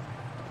over.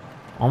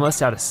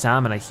 Almost out of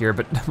stamina here,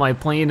 but my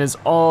plane is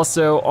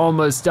also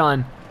almost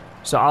done.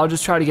 So I'll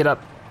just try to get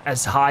up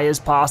as high as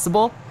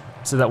possible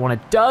so that when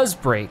it does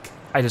break,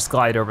 I just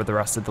glide over the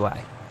rest of the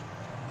way.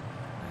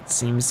 It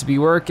seems to be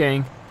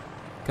working.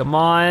 Come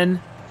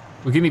on.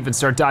 We can even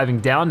start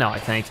diving down now, I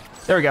think.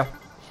 There we go.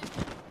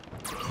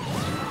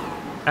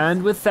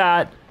 And with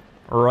that,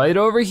 right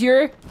over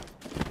here,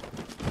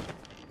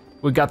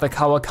 we got the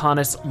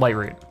Kawakanis light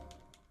route.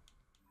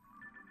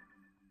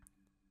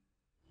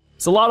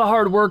 It's a lot of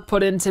hard work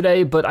put in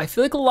today, but I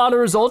feel like a lot of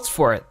results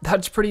for it.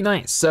 That's pretty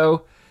nice.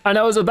 So, and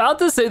I was about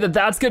to say that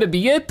that's gonna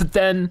be it, but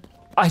then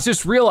I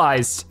just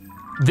realized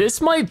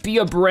this might be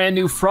a brand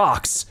new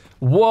Frox.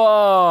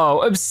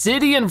 Whoa,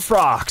 Obsidian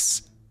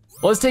Frox.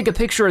 Let's take a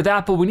picture of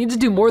that, but we need to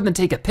do more than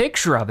take a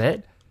picture of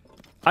it.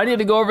 I need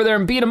to go over there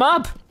and beat him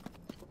up.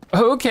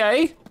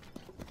 Okay.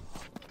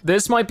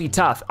 This might be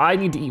tough. I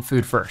need to eat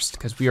food first,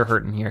 because we are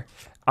hurting here.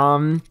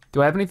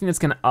 Do I have anything that's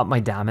gonna up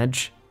my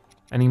damage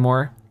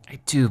anymore? I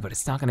do, but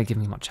it's not gonna give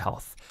me much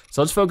health.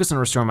 So let's focus on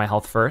restoring my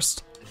health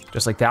first.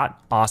 Just like that,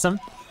 awesome.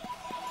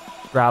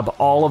 Grab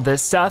all of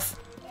this stuff,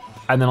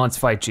 and then let's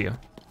fight you.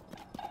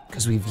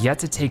 Because we've yet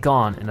to take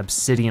on an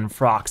Obsidian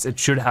Frox. It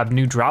should have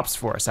new drops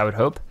for us, I would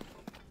hope.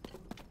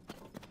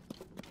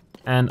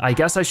 And I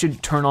guess I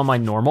should turn on my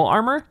normal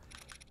armor,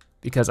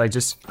 because I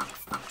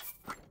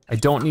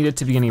don't need it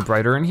to be any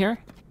brighter in here.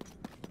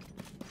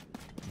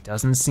 He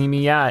doesn't see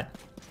me yet.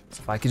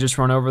 So if I could just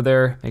run over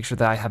there, make sure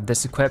that I have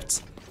this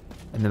equipped.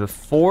 And then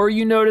before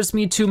you notice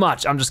me too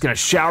much, I'm just gonna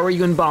shower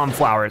you in bomb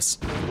flowers.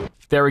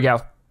 There we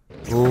go.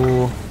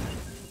 Ooh.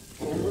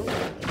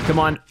 Come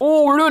on.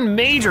 Oh, we're doing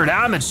major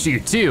damage to you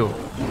too.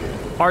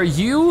 Are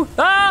you?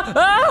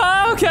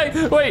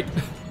 Okay, wait.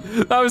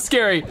 That was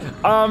scary.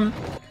 Oh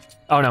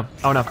no,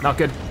 not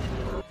good.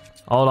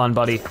 Hold on,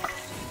 buddy.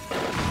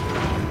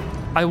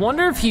 I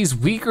wonder if he's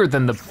weaker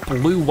than the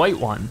blue-white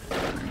one.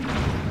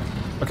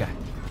 Okay,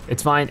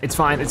 it's fine. It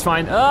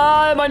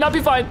might not be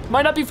fine,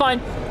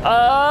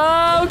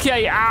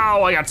 okay,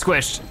 ow, I got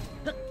squished.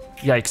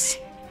 Yikes.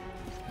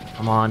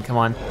 Come on.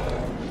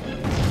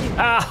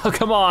 Ow,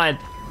 come on.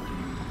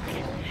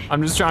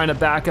 I'm just trying to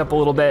back up a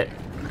little bit.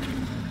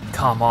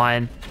 Come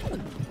on.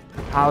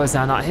 How is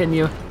that not hitting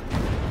you?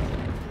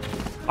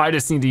 I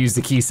just need to use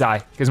the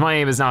Kisai, because my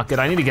aim is not good.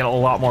 I need to get a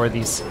lot more of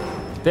these.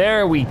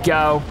 There we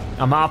go.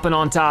 I'm hopping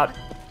on top.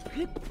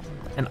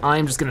 And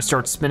I'm just gonna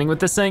start spinning with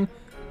this thing.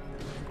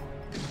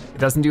 It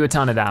doesn't do a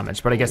ton of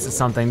damage, but I guess it's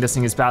something. This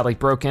thing is badly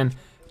broken.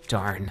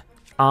 Darn.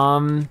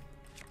 I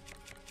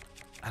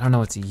don't know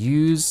what to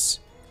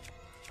use.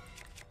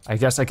 I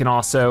guess I can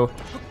also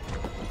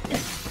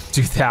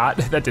do that.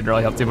 That didn't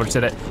really help too much,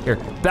 did it? Here,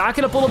 back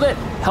it up a little bit.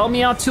 Help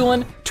me out,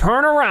 Tulin.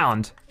 Turn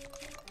around.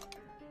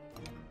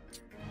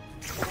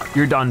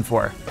 You're done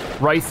for.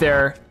 Right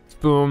there,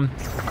 boom.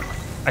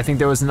 I think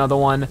there was another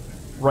one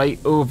right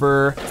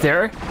over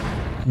there.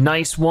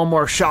 Nice, one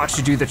more shot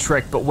should do the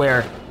trick, but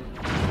where?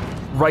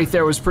 Right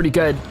there was pretty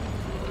good.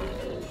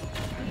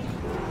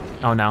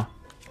 Oh no.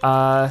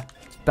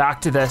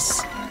 Back to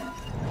this.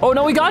 Oh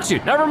no, we got you,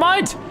 never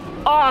mind.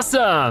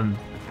 Awesome,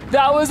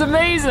 that was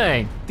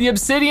amazing. The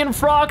Obsidian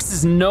Frox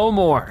is no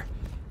more.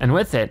 And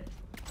with it,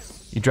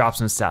 you dropped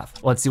some stuff.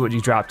 Let's see what you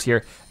dropped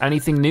here.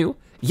 Anything new?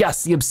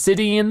 Yes, the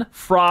Obsidian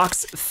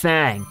Frox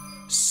Fang.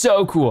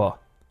 So cool.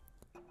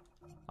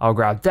 I'll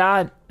grab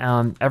that.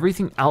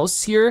 Everything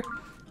else here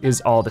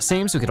is all the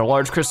same, so we get a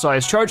large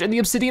crystallized charge and the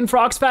Obsidian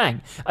Frox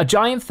Fang, a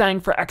giant fang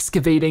for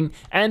excavating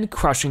and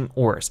crushing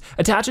ores.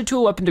 Attach it to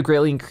a weapon to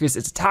greatly increase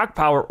its attack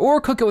power or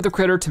cook it with a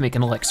critter to make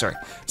an elixir.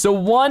 So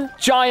one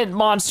giant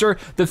monster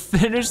to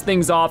finish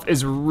things off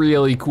is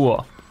really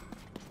cool.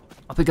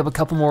 I'll pick up a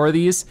couple more of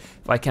these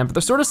if I can, but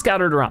they're sort of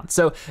scattered around.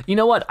 So you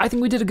know what, I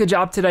think we did a good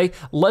job today.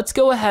 Let's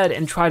go ahead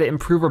and try to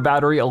improve our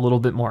battery a little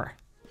bit more.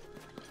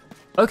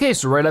 Okay,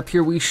 so right up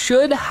here, we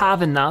should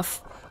have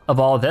enough of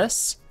all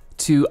this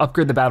to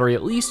upgrade the battery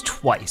at least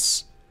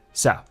twice.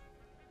 So,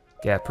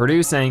 get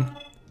producing.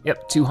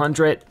 Yep,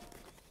 200.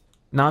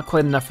 Not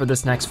quite enough for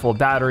this next full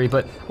battery,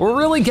 but we're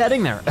really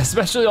getting there,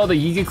 especially all the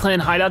Yiga Clan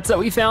hideouts that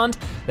we found.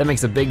 That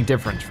makes a big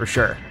difference for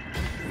sure.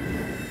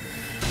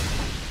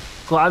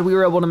 Glad we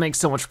were able to make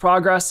so much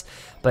progress,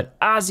 but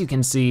as you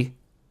can see,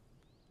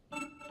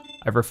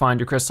 I've refined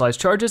your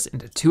crystallized charges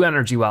into 2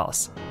 energy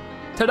wells.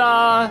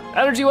 Ta-da!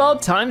 Energy well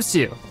times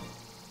 2.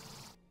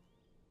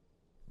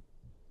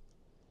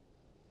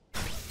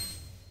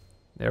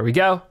 There we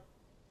go.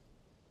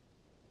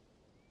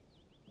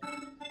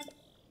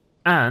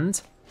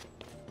 And,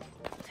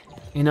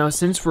 you know,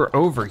 since we're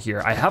over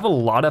here, I have a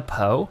lot of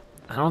Poe.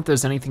 I don't know if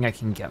there's anything I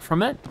can get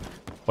from it.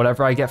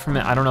 Whatever I get from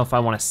it, I don't know if I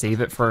wanna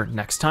save it for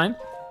next time.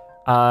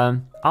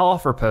 I'll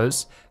offer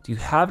Poes. Do you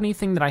have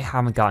anything that I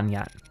haven't gotten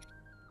yet?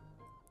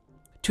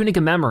 Tunic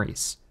of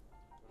Memories.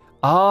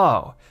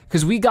 Oh,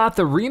 because we got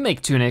the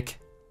remake tunic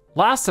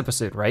last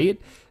episode, right?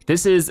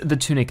 This is the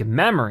Tunic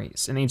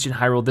Memories. In ancient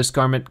Hyrule, this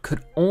garment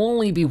could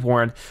only be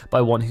worn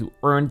by one who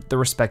earned the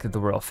respect of the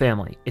royal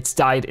family. It's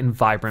dyed in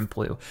vibrant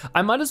blue.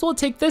 I might as well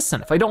take this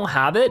then. If I don't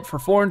have it for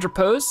 400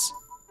 posts,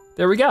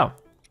 there we go.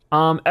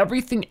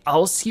 Everything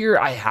else here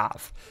I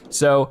have.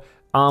 So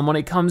when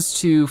it comes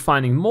to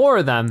finding more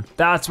of them,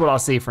 that's what I'll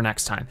save for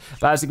next time.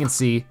 But as you can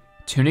see,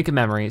 Tunic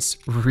Memories,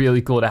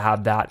 really cool to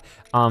have that.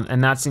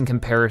 And that's in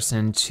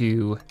comparison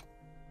to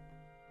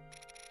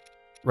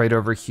right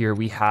over here,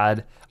 we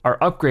had our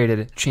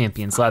upgraded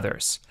Champion's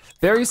Leathers.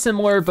 Very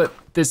similar, but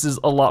this is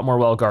a lot more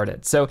well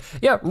guarded. So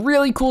yeah,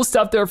 really cool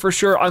stuff there for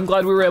sure. I'm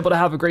glad we were able to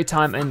have a great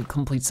time and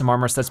complete some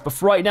armor sets. But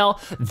for right now,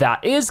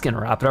 that is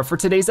gonna wrap it up for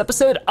today's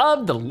episode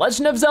of The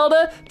Legend of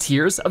Zelda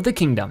Tears of the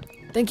Kingdom.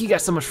 Thank you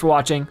guys so much for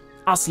watching.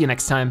 I'll see you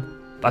next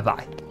time.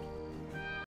 Bye-bye.